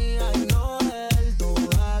eres mía y no él. Tú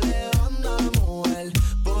dale banda, mujer,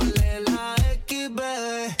 ponle la X,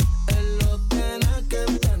 bebé. Él lo tiene que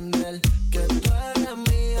entender, que tú eres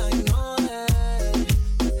mía y no él.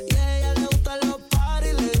 Y a ella le gustan los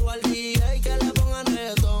parties, le digo al DJ que le pongan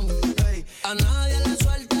reggaetón. Hey, a nadie le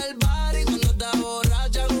suelta el body cuando está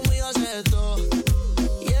borracha, conmigo hace todo.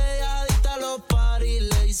 Y ella adicta a los parties,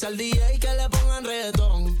 le dice al DJ que le pongan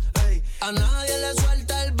reggaetón. Hey, a nadie le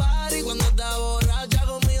suelta el body cuando está borracha,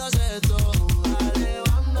 conmigo hace todo. Dale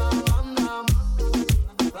banda, banda,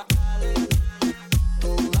 dale.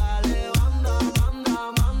 Tú dale banda, banda,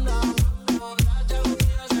 banda. Borracha,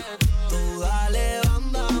 conmigo hace todo. Tú dale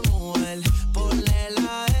banda, mujer, ponle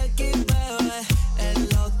la X, bebé. Él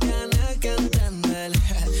lo tiene que entender,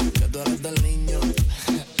 que tú eres del niño.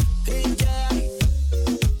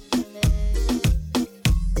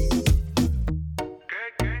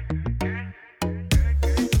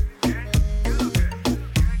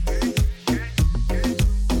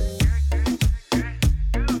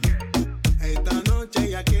 Esta noche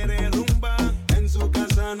ella quiere rumba, en su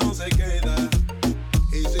casa no se queda.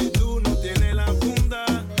 Y si tú no tienes la funda,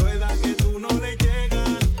 pueda que tú no le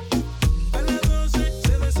llegas. A las 12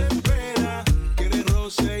 se desespera, quiere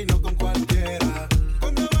roce y no con cualquiera.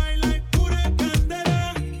 Cuando baila es pura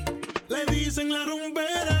candela, le dicen la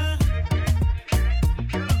rumbera.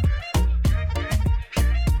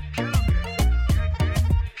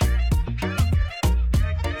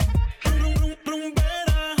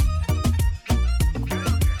 Rumbera.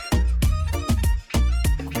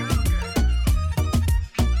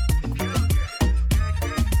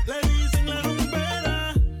 Le dicen la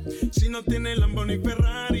rumbera. Si no tiene Lambo ni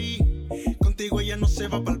Ferrari, contigo ella no se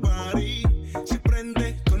va pa'l party. Se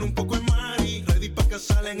prende con un poco de mari, ready pa' que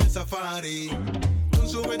sale en el safari. Con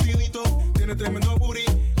su vestidito tiene tremendo booty.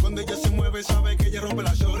 Cuando ella se mueve sabe que ella rompe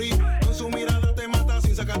la shorty. Con su mirada te mata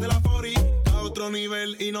sin sacarte la 40. A otro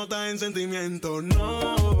nivel y no está en sentimiento,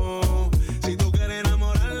 no. Si tú quieres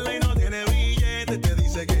enamorarla y no tiene billete, te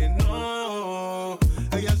dice que no.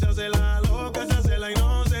 Ella se hace la loca, se hace la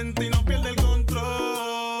inocente y no pierde el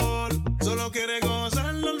control. Solo quiere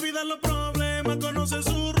gozar, no olvidar los problemas, conoce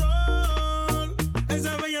su rol.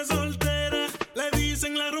 Esa bella soltera, le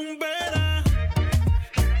dicen la rumbera.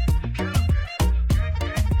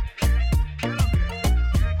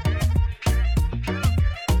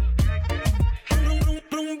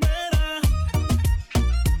 Rumbera.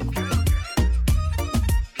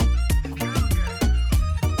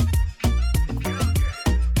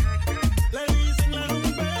 Le dicen la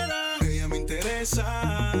rumbera. Ella me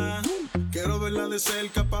interesa, quiero verla de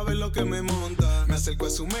cerca pa' ver lo que me monta. Me acerco a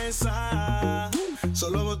su mesa,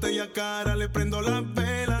 solo botella cara, le prendo la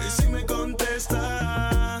vela. Y si me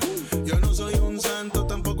contesta, yo no soy un santo,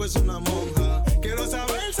 tampoco es una monja. Quiero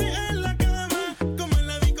saber si en la cama, como en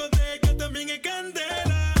la discoteca, también es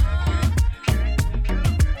candela.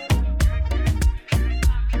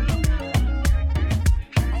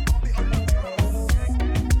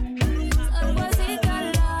 Algo así,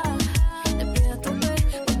 cala, le pido a tope,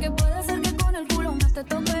 porque puede ser que con el culo me te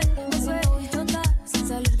tope. Me suelto idiota, sin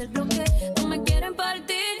salir del bloque. No me quieren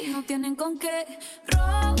partir, no tienen con qué.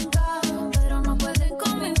 Ronca, pero no pueden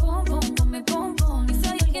con mi pum pum, con mi pum pum. Y si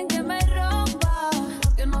hay alguien que me rompa,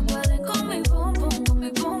 porque no pueden con mi pum pum, con mi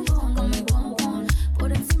pum pum, con mi pum pum.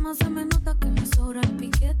 Por encima se me nota que me sobra el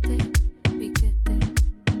piquete, piquete.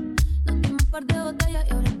 Nos dimos un par de botellas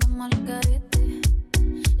y ahora estamos al carete.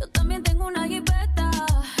 Yo también tengo una jipeta,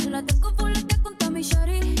 la tengo full que conta mi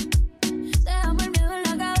shorty. Dejamos el miedo en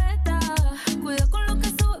la gaveta, cuida con lo que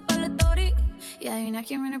sube para el story. Y adivina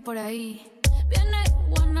quién viene por ahí. Viene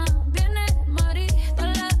Juana, viene Mari,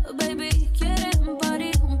 todas las baby quieren un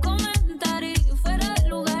party, un comentario fuera del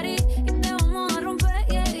lugar y te vamos a romper,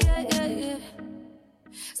 yeah, yeah, yeah, yeah.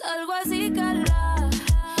 Salgo así, cala,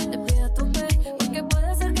 le pido a tope, porque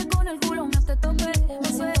puede ser que con el culo me te tope. Me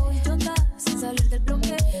suelto idiota, sin salir del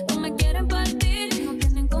bloque. No me quieren partir, no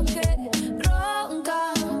tienen con qué.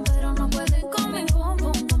 Ronca, pero no pueden con mi pum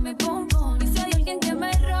pum, con mi pum pum. Y si hay alguien que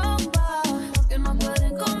me rompa,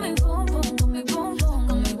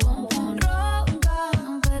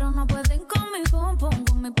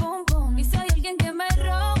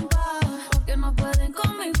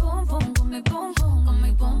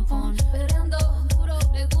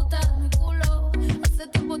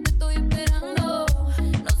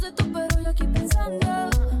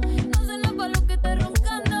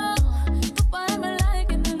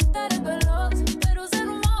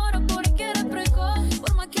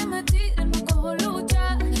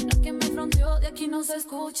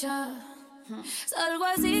 escucha. Salgo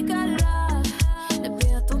así, cala. Le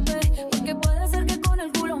pido a tope, porque puede ser que con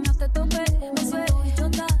el culo no te tope. Me suelto y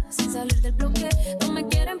chota, sin salir del bloque. No me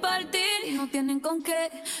quieren partir y no tienen con qué.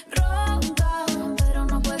 Ronca, pero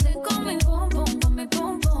no pueden con mi pum pum, con mi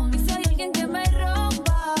pum pum. Y si hay alguien que me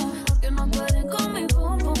rompa, porque no pueden con mi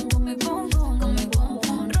pum pum, con mi pum pum, con mi pum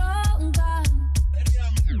pum. Ronca.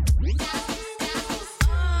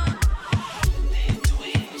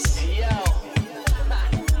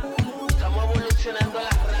 Estamos evolucionando la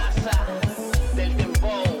raza del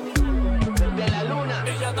dembow, desde la luna.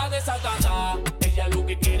 Ella está desacatada, ella lo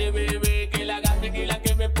que quiere bebé, que la agarre y la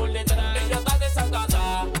queme por detrás. Ella está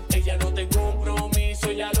desacatada, ella no tiene compromiso,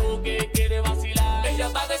 ella lo que quiere vacilar. Ella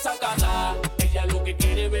está desacatada, ella lo que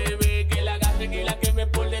quiere bebé, que la agarre y la queme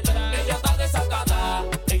por detrás. Ella está desacatada,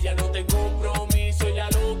 ella no tiene compromiso, ella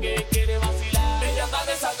lo que quiere vacilar. Ella está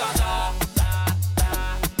desacatada.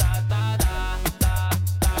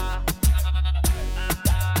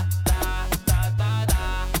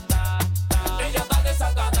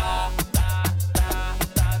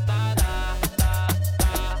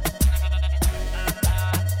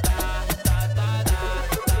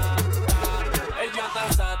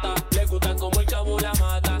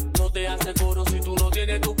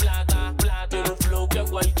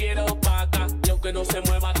 Cualquiera opaca, y aunque no se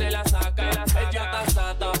mueva te la saca. Ella está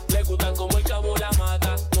sata, le gustan como el cabo la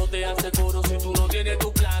mata. No te hace coro si tú no tienes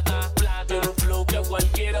tu plata. Tiene un flow que a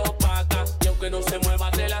cualquiera opaca, y aunque no se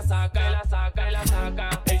mueva te la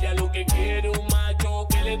saca. Ella lo que quiere un macho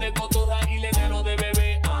que le dé cotorra y le dé lo de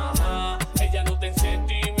bebé. Ajá. Ella no tiene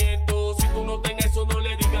sentimientos, si tú no tenés eso no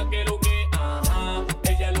le digas que lo que. Ajá.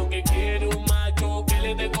 Ella lo que quiere un macho que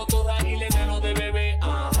le dé cotorra y le dé lo de bebé.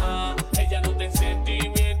 Ajá. Ella no tiene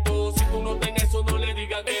sentimientos, si tú no tenés eso no le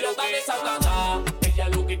digas que lo que. Ella está desacatada, ella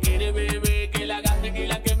lo que quiere bebé, que la agarre y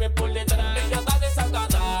la queme por detrás. Ella está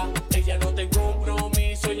desacatada, ella no tiene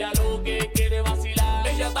compromiso, ella lo que quiere vacilar.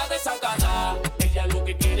 Ella está desacatada, ella lo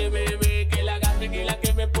que quiere bebé, que la agarre y la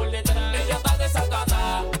queme por detrás. Ella está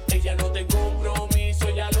desacatada, ella no tiene compromiso,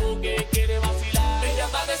 ella lo que quiere vacilar. Ella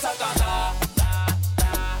está desacatada.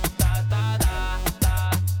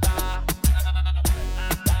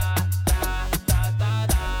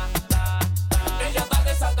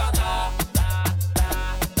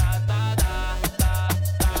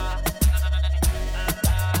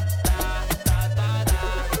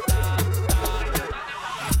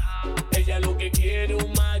 Ella lo que quiere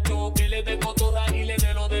un macho que le dé cotorra y le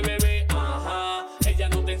dé lo de bebé. Ajá. Ella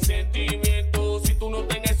no tiene sentimientos, si tú no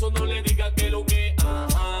tenés eso no le digas que lo que.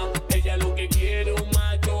 Ajá. Ella lo que quiere un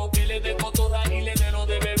macho que le dé cotorra y le dé lo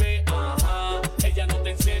de bebé. Ajá. Ella no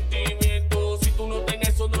tiene sentimientos, si tú no tenés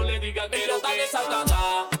eso no le digas que lo que. Ella está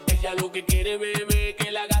desacatada, ella lo que quiere bebé,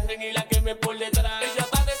 que la agarren y la queme por detrás. Ella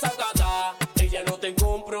está desacatada, ella no tiene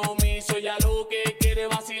compromiso, ella lo que quiere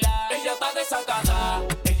vacilar. Ella está desacatada,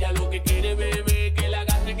 ella lo que quiere bebé, que la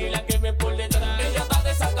agarren y la queme por detrás. Ella está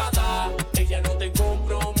desacatada, ella no tiene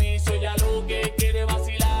compromiso, ella lo que quiere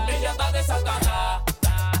vacilar. Ella está desacatada.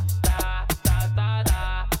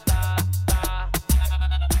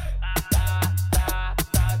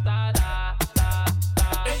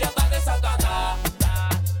 Ella está desacatada.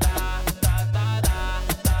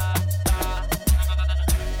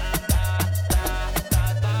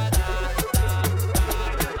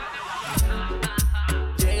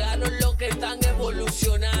 Llegaron los que están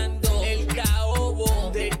evolucionando, el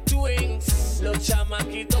caobo de Twins, los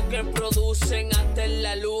chamaquitos que producen hasta en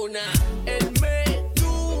la luna. El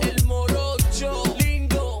Medu, el morocho,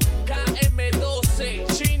 lindo, KM12,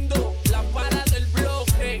 chindo, la para del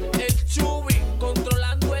bloque, el Chubi,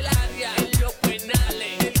 controlando el área en los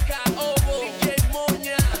penales, el caobo, DJ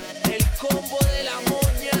Moña, el combo de la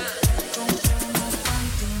moña. Compré unos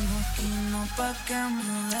panty moquinos pa' que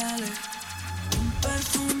modele. Un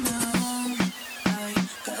perfume bon, ay,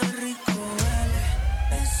 qué rico huele.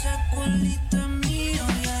 Ese culito es mío,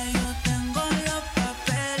 ya yo tengo los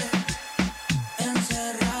papeles.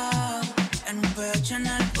 Encerrado en un pecho en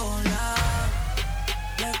el polar.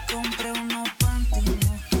 Le compré unos panty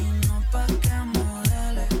moquinos pa' que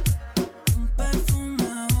modele. Un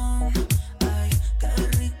perfume bon, ay, qué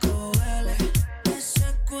rico huele. Ese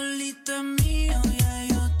culito es mío, ya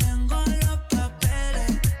yo tengo los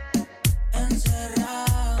papeles.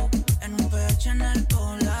 Encerrado en un pecho en el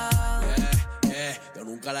polar. Yo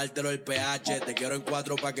nunca la bajártelo el pH. Te quiero en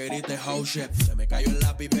 4 pa' que grites oh shit. Se me cayó el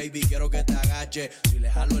lápiz, baby, quiero que te agache. Si le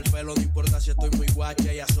jalo el pelo, no importa si estoy muy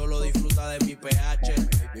guache. Ella solo disfruta de mi pH.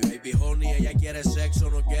 Mi baby honey, ella quiere sexo,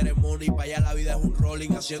 no quiere money. Pa' allá la vida es un rolling,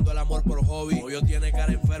 haciendo el amor por hobby. Novio tiene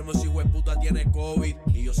cara enfermo, si hueputa tiene COVID.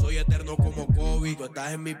 Y yo soy eterno como COVID. Tú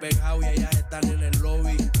estás en mi penthouse y ellas están en el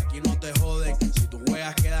lobby. Aquí no te joden, si tus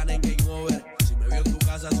juegas quedan en game over. Si me veo en tu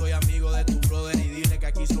casa, soy amigo de tu brother. Y dile que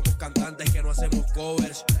aquí somos cantantes que no hacemos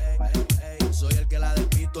covers. Soy el que la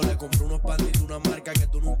despisto. Le compré unos panties, una marca que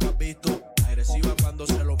tú nunca has visto. Agresiva cuando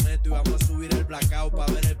se lo meto. Y vamos a subir el blackout pa'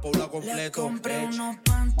 ver el poblado completo. Le compré unos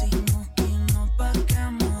panties mosquinos pa' que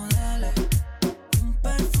modele. Un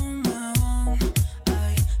perfume bon,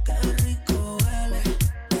 ay, qué rico huele.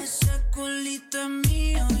 Ese culito es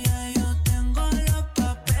mío, ya yo tengo los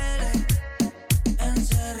papeles.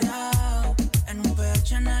 Encerrado en un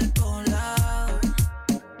pecho en el poblado.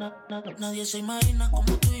 Nadie se imagina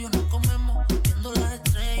como tú y yo nos comemos. Viendo las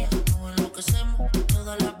estrellas, nos enloquecemos.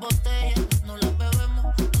 Todas las botellas, no las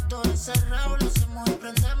bebemos. Todo encerrado, lo hacemos y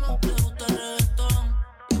prendemos. Le gusta el reggaetón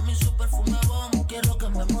y mi su perfume bomb. Quiero que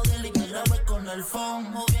me modele y me grabe con el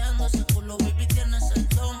phone. Moviendo ese culo, baby, tienes el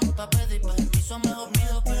don. Pa' pedir permiso, mejor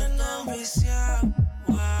pido perdón. Viciado,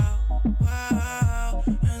 wow, wow.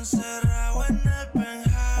 Encerrado en el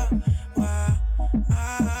penthouse, wow,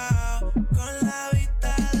 wow. Con la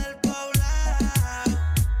vista del poblado,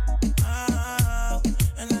 wow.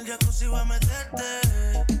 En el jacuzzi voy a meterte,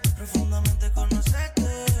 profundamente conocerte.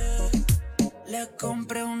 Le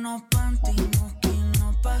compré unos panties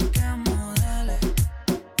mosquinos pa' que modele.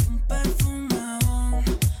 Un perfume bon,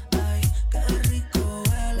 ay, qué rico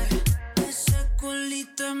huele. Ese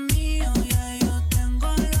culito es mío, ya yo tengo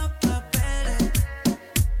los papeles.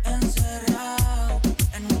 Encerrado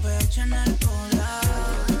en un pecho en el poblado.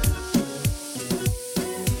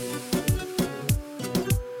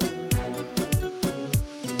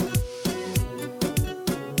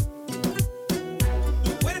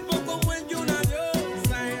 Tu cuerpo como el de una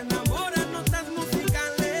diosa, enamora notas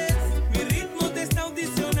musicales. Mi ritmo te está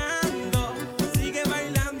audicionando, sigue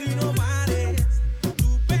bailando y no pares.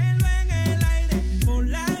 Tu pelo en el aire, por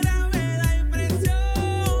la gravedad y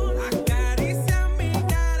presión. Acaricia mi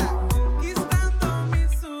cara, conquistando mi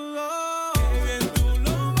sudor. Qué bien tú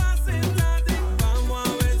lo haces, Nati, vamos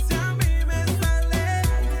a ver si a mí me sale.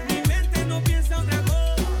 Mi mente no piensa otra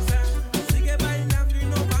cosa, sigue bailando y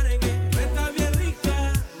no pares. Que tú estás bien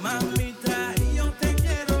rica, mamita, y yo te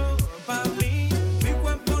quiero pa' mí. Mi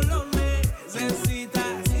cuerpo lo necesita,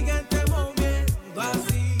 síguete moviendo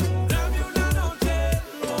así. Dame una noche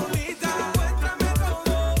bonita, muéstrame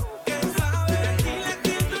todo que sabes. Dile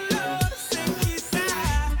que el dolor se quita,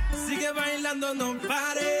 sigue bailando, no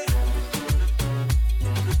pares.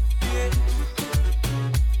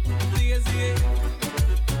 Sigue, sigue.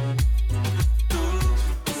 Tú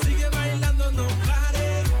sigue bailando, no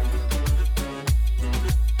pares.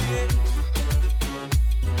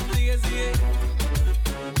 Sigue, sigue.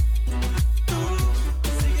 Tú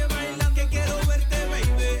sigue bailando, que quiero verte,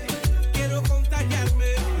 baby. Quiero contagiarme.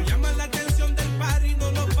 Tú llamas la atención del party,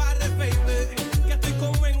 no lo pares, baby. Que estoy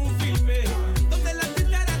como en un filme, donde la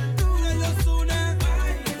temperatura los una.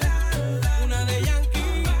 Una de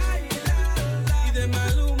Yankee y de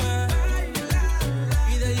Maluma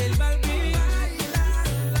y de J Balvin.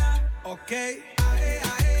 Ok.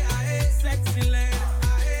 Sexy lady,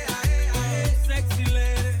 sexy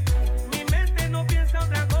lady. Mi mente no piensa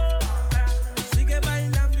otra cosa, sigue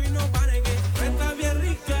bailando y no pare. Que tú estás bien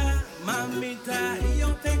rica, mamita, y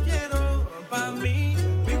yo te quiero pa' mí.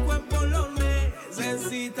 Mi cuerpo lo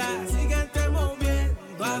necesita, síguete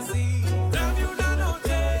moviendo así. Dame una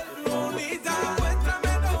noche bonita,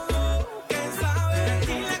 muéstrame todo que sabes.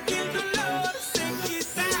 Dile que el dolor se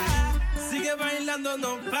quita, sigue bailando,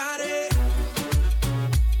 no pare.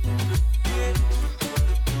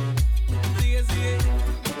 Sigue, sigue.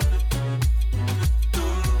 Tú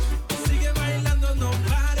sigue bailando, no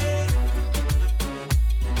pares.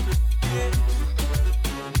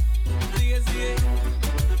 Sigue, sigue.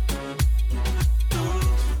 Tú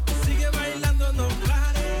sigue bailando, no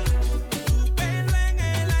pares. Tu pelo en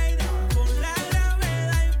el aire, por la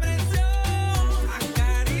gravedad y presión.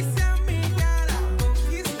 Acaricia mi cara,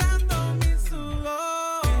 conquistando mi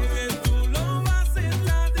sudor. Qué bien tú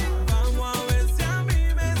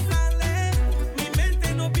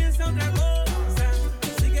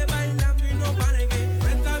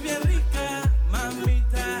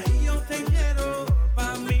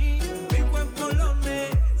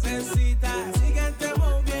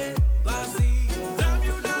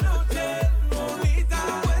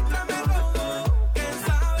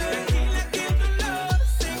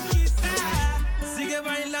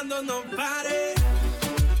bailando, no pare.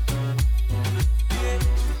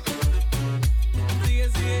 Sigue,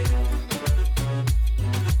 sigue.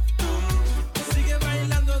 Sigue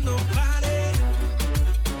bailando, no pare.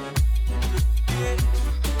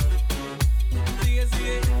 Sigue,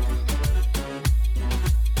 sigue.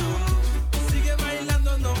 Sigue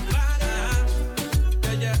bailando, no para.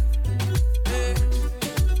 Ya, ya.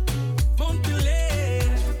 Montile.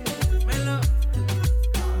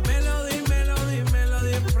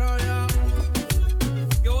 Melody, pro, yo.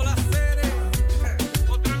 Yo la seré.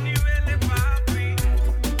 Otro nivel de papi.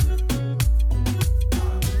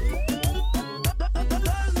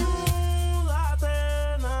 Desnúdate,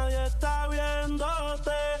 nadie está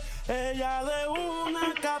viéndote. Ella de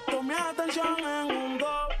una captó mi atención en un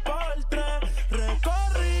 2x3.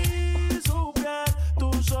 Recorrí su piel,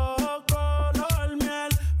 tus ojos color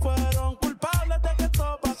miel. Fueron culpables de que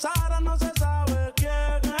esto pasara, no se sabe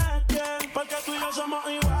quién es quién. Porque tú y yo somos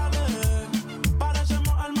iguales,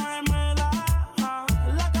 parecemos almas gemelas.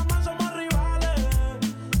 En la cama somos rivales,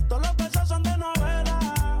 todos los besos son de novela.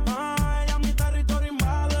 Ella mi territorio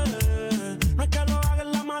invade, no es que lo haga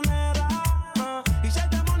en la manera. Y si hay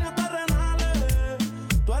demonios terrenales,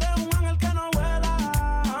 tú eres un ángel que no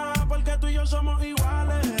vuela. Porque tú y yo somos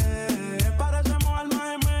iguales, parecemos almas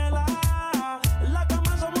gemelas. En la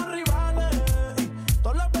cama somos rivales,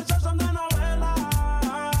 todos los besos son de novela.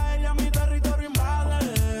 Ella mi territorio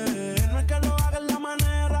invade, no es que lo haga en la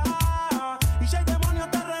manera. Y si hay demonios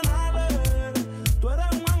terrenales, tú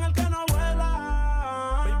eres un ángel que no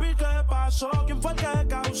vuela. Baby, ¿qué pasó? ¿Quién fue el que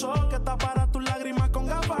causó que taparas tus lágrimas con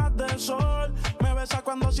gafas de sol? Me besa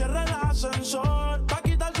cuando cierre el ascensor. Pa'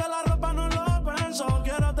 quitarse la ropa no lo pensó.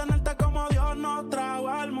 Quiero tenerte como Dios nos trajo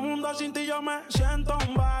al mundo. Sin ti yo me siento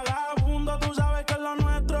un vagabundo. Tú sabes que es lo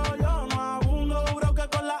nuestro, yo no abundo. Juro que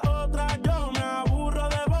con la otra yo me aburro.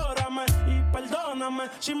 Devórame y perdóname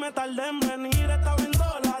si me tardé en venir. Estaba en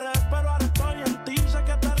dólares, pero ahora estoy en ti. Sé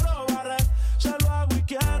que te robaré, se lo hago y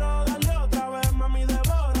quiero darle otra vez. Mami,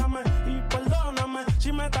 devórame y perdóname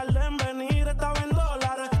si me tardé en venir. Estaba en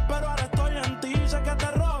dólares, pero ahora estoy en ti. Sé que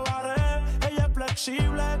te robaré. Ella es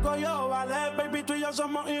flexible, coyo, vale. Baby, tú y yo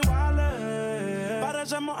somos iguales,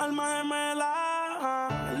 parecemos almas gemelas.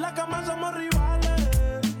 En la cama somos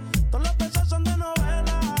rivales, todos los besos son de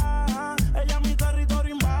novela. Ella mi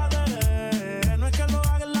territorio invade, no es que lo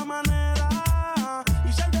haga en la manera.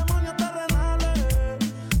 Y si hay demonios terrenales,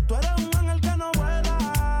 tú eres un ángel que no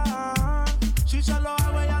vuela. Si se lo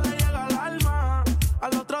hago, ella le llega al alma.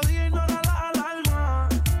 Al otro día ignora la alarma.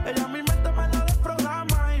 Ella mi mente me la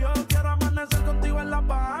desprograma. Y yo quiero amanecer contigo en las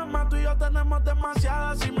Bahamas. Tú y yo tenemos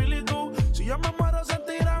demasiada similitud. Si yo me muero,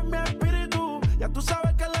 sentirás mi espíritu. Ya tú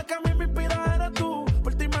sabes que la que a mí me inspira eres tú.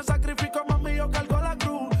 Por ti me sacrifico, mami, yo cargo la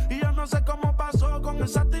cruz. Y yo no sé cómo pasó con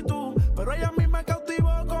esa actitud, pero ella a mí me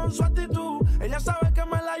cautivó con su actitud. Ella sabe que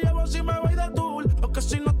me la llevo si me voy de tour, o que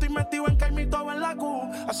si no estoy metido en caimito o en la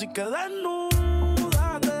Q. Así que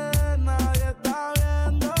desnúdate, nadie está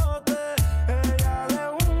viéndote. Ella de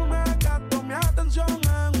una captó mi atención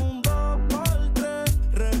en un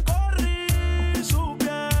 2x3. Recorrí su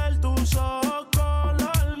piel, tus ojos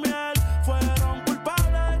color miel. Fueron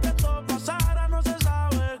culpables de que esto pasara, no se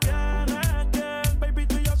sabe quién es quién. Baby,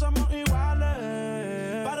 tú y yo somos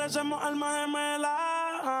iguales, parecemos almas gemelas.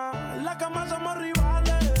 En la cama somos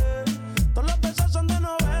rivales, todos los besos son de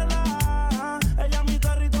novela. Ella mi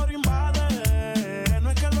territorio invade, no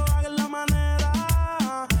es que lo haga en la manera.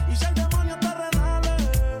 Y si hay demonios terrenales,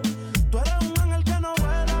 tú eres un ángel que no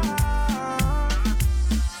vuela.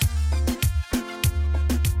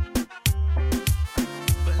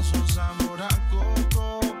 Beso sabor a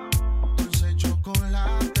coco, dulce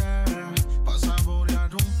chocolate, pa'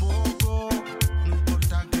 saborear un poco, no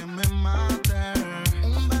importa que me mate.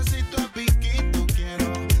 Un besito a piquito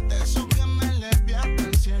quiero, de eso que me leve hasta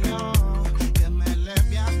el cielo, que me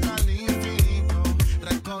leve hasta el infinito,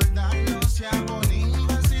 recordarlo sea bonito. Un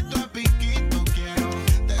besito a piquito quiero,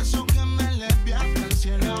 de eso que me leve hasta el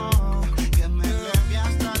cielo, que me leve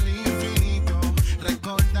hasta el infinito,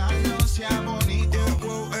 recordarlo sea bonito.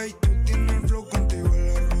 Wow, ey, tú tienes el flow contigo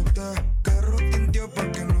en la ruta. Carro tinteado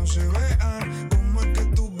pa' que no se vean. Cómo es que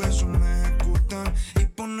tus besos me ejecutan y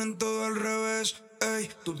ponen todo al revés. Ey,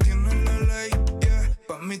 tú tienes la ley, yeah.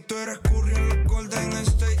 Pa' mí tú eres Curry en los Golden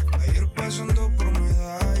State. Ayer pasando por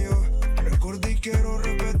medallo, recordé y quiero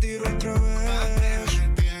repetir otra vez.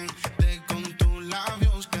 Arrepiente con tus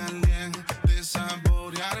labios calientes,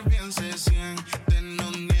 saborear bien se siente.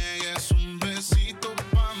 No niegues un besito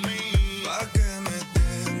pa' mí. Pa' que me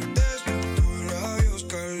tientes con tus labios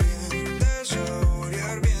calientes,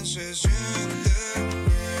 saborear bien se siente.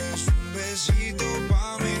 Es un besito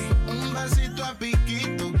pa' mí. Un besito a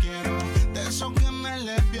piquito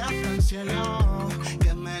cielo,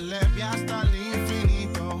 que me eleve hasta el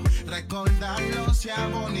infinito, recordarlo sea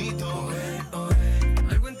bonito.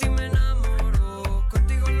 Algo en ti me enamoró,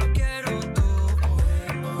 contigo lo quiero todo.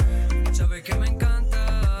 Sabes que me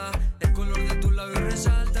encanta, el color de tu labio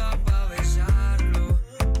resalta pa' besarlo.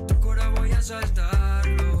 Tu cora voy a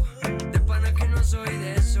saltarlo, de pana que no soy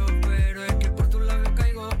de eso, pero es que por tu labio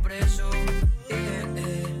caigo preso.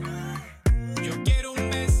 Yo quiero un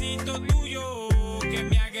besito tuyo que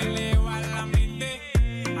me haga elevar la mente,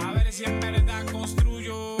 a ver si en verdad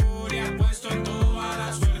construyo, le apuesto toda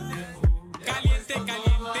la suerte. Caliente,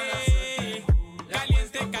 caliente,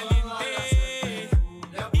 caliente, caliente.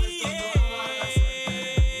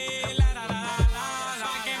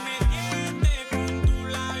 Pa' que me tientes con tu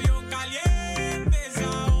labio caliente,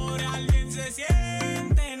 ahora alguien se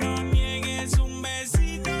siente, no niegues un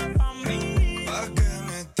besito pa' mí. Pa' que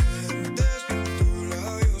me tientes con tus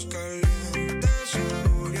labios calientes,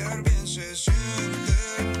 saborear bien se siente.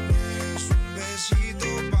 Es un besito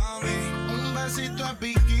pa' mí. Un besito a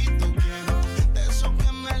piquito quiero, de esos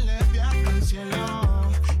que me eleve hasta el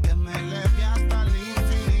cielo, que me eleve hasta el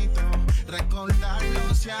infinito,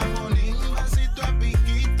 recordarlo sea bonito. Un besito a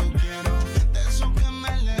piquito quiero, de esos que me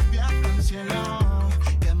eleve hasta el cielo,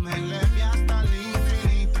 que me eleve hasta el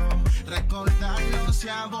infinito, recordarlo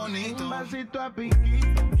sea bonito. Un besito a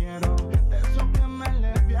piquito quiero, de esos que me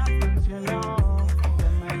eleve hasta el cielo, que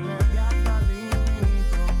me eleve hasta el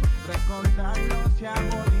infinito, recordarlo sea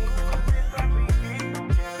bonito.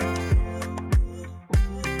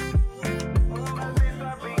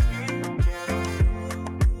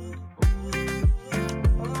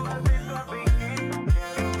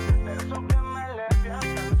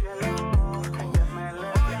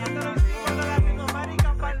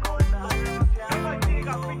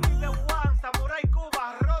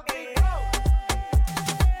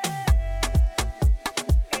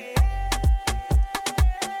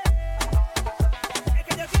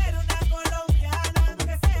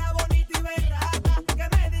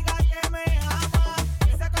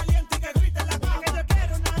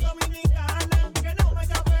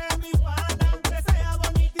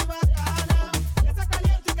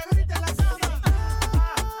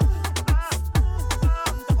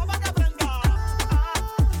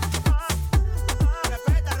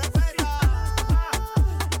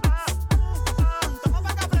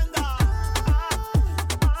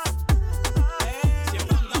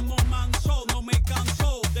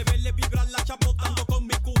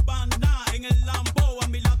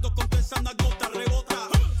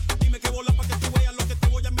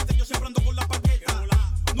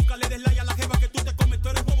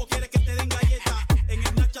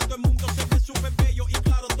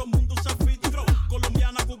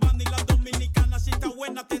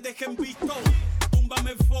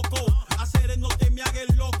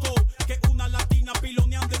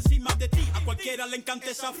 Le encanta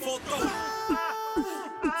esa foto.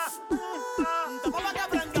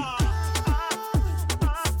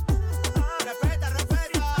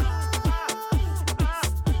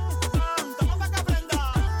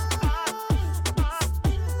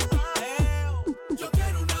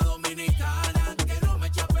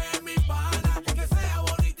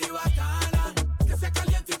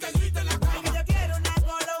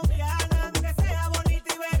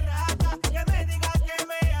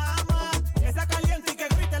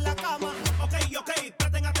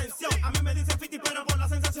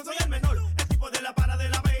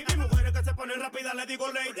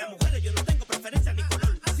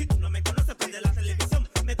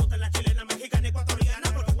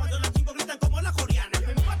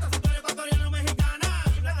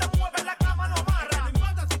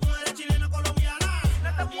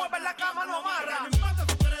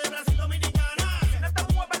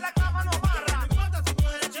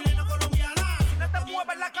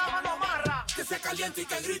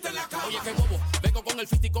 Oye, qué bobo, vengo con el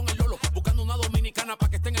fiti y con el lolo, buscando una dominicana pa'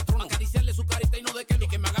 que esté en el trono, acariciarle su carita y no de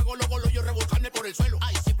que me haga golo golo, yo revolcarme por el suelo.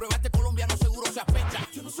 Ay, si prueba este colombiano seguro se aspecha.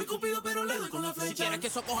 Yo no soy cupido pero le doy con la flecha. Si quieres que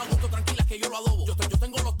eso coja gusto, tranquila que yo lo adobo. Yo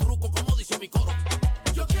tengo los trucos como dice mi coro.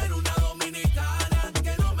 Yo quiero una dominicana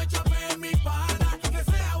que no me chape en mi pana, que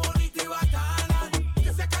sea bonita y bacana,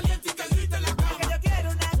 que sea caliente y que grite en la cama. Yo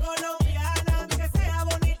quiero una colombiana que sea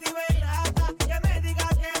bonita y berraca, que me diga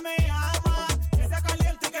que me ama, que sea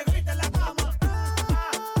caliente y que grite en la cama.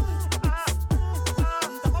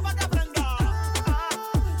 Toma pa' que aprenda.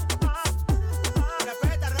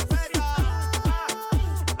 Respeta, respeta.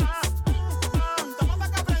 Toma pa'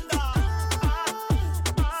 que aprenda.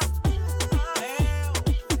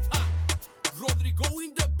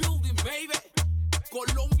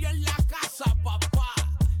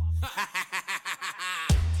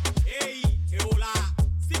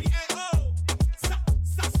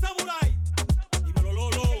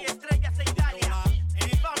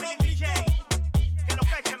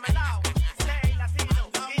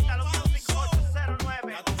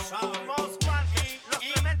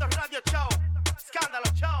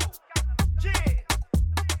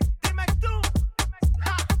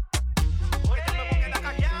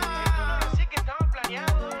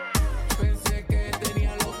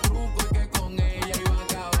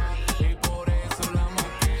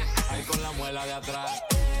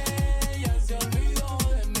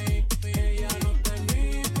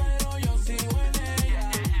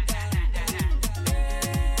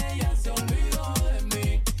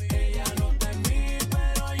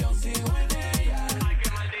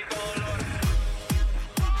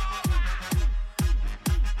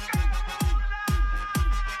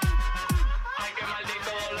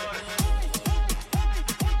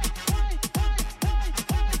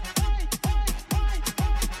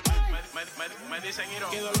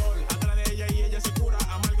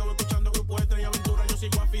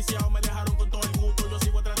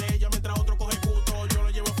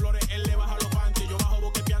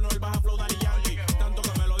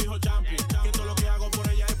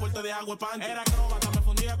 fue panty. Era acróbata, me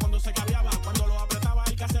fundía cuando se caviaba. Cuando lo apretaba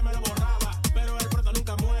el cassette me lo borraba. Pero el prota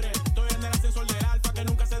nunca muere. Estoy en el ascensor del alfa que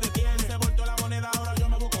nunca se detiene. Se volteó la moneda, ahora yo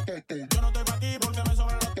me busco. Yo no estoy pa' aquí porque me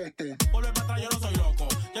sobra los tetes. Volver para atrás, yo no soy loco.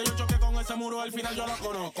 Ya yo choqué con ese muro, al final yo lo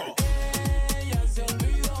conozco. Ella se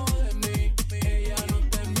olvidó de mí. Ella no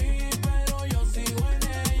está en mí, pero yo sigo en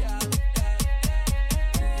ella.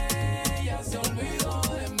 Ella se olvidó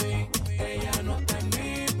de mí. Ella no está en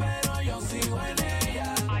mí, pero yo sigo en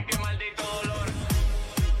ella. Ay, qué maldito dolor.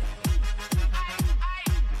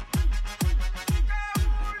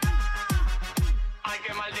 Ay,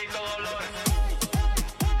 qué maldito dolor.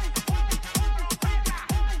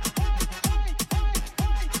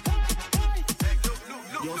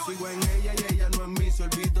 Yo sigo en ella y ella no en mí. Se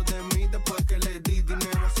olvidó de mí después que le di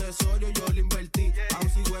dinero accesorio, yo le invertí. Aún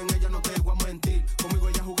sigo en ella, no te voy a mentir. Conmigo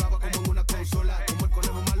ella jugaba como en una consola. Como el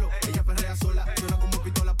conejo malo, ella perrea sola. Suena como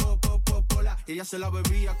pistola, pola. Y ella se la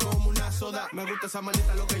bebía como una soda. Me gusta esa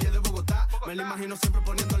manita, lo que ella es de Bogotá. Me la imagino siempre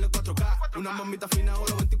poniéndole 4K. Una mamita fina o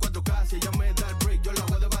los 24K. Si ella me da el break, yo la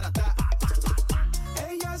hago de barata.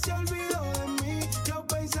 Ella se olvidó de mí, yo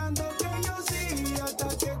pensando que yo sí, hasta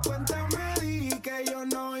que cuenta me di que yo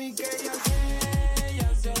no y que ella sí.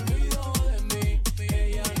 Ella se olvidó de mí.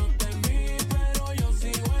 Ella no está en mí, pero yo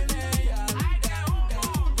sigo en ella.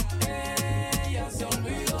 Ella se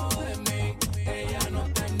olvidó de mí. Ella no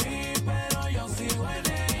está en mí, pero yo sigo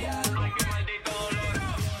en ella. Ay, qué maldito dolor.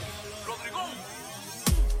 Rodrigo.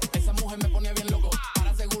 Esa mujer me ponía bien loco.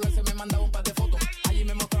 Para asegurarse me mandaba un par de fotos. Allí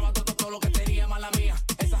me mostraba todo lo que tenía, mala mía.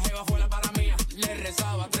 Esa jeva fue la para mía. Le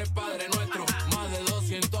rezaba 3 Padres Nuestros, más de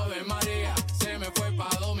 200 Ave María. Se me fue pa'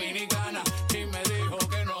 Dominicana y me dijo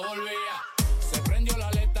que no volvía. Se prendió la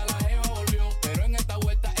alerta, la jeva volvió. Pero en esta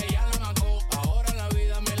vuelta ella la marcó. Ahora en la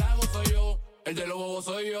vida me la gozo yo. El de los bobos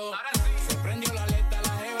soy yo. Se prendió la alerta,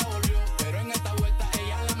 la jeva volvió. Pero en esta vuelta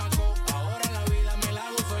ella la marcó. Ahora en la vida me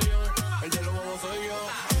la gozo yo. El de los bobos soy yo.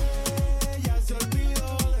 Ella se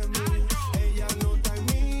olvidó de mí, ella no está en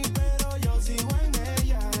mí, pero yo sigo en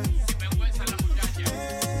ella.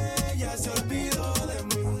 Ella se olvidó de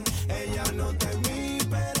mí, ella no está en mí,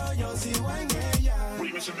 pero yo sigo en ella.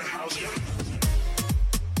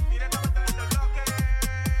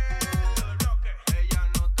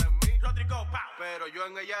 Pero yo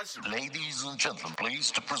en ella sí. Ladies and gentlemen,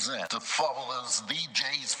 pleased to present the fabulous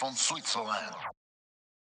DJs from Switzerland.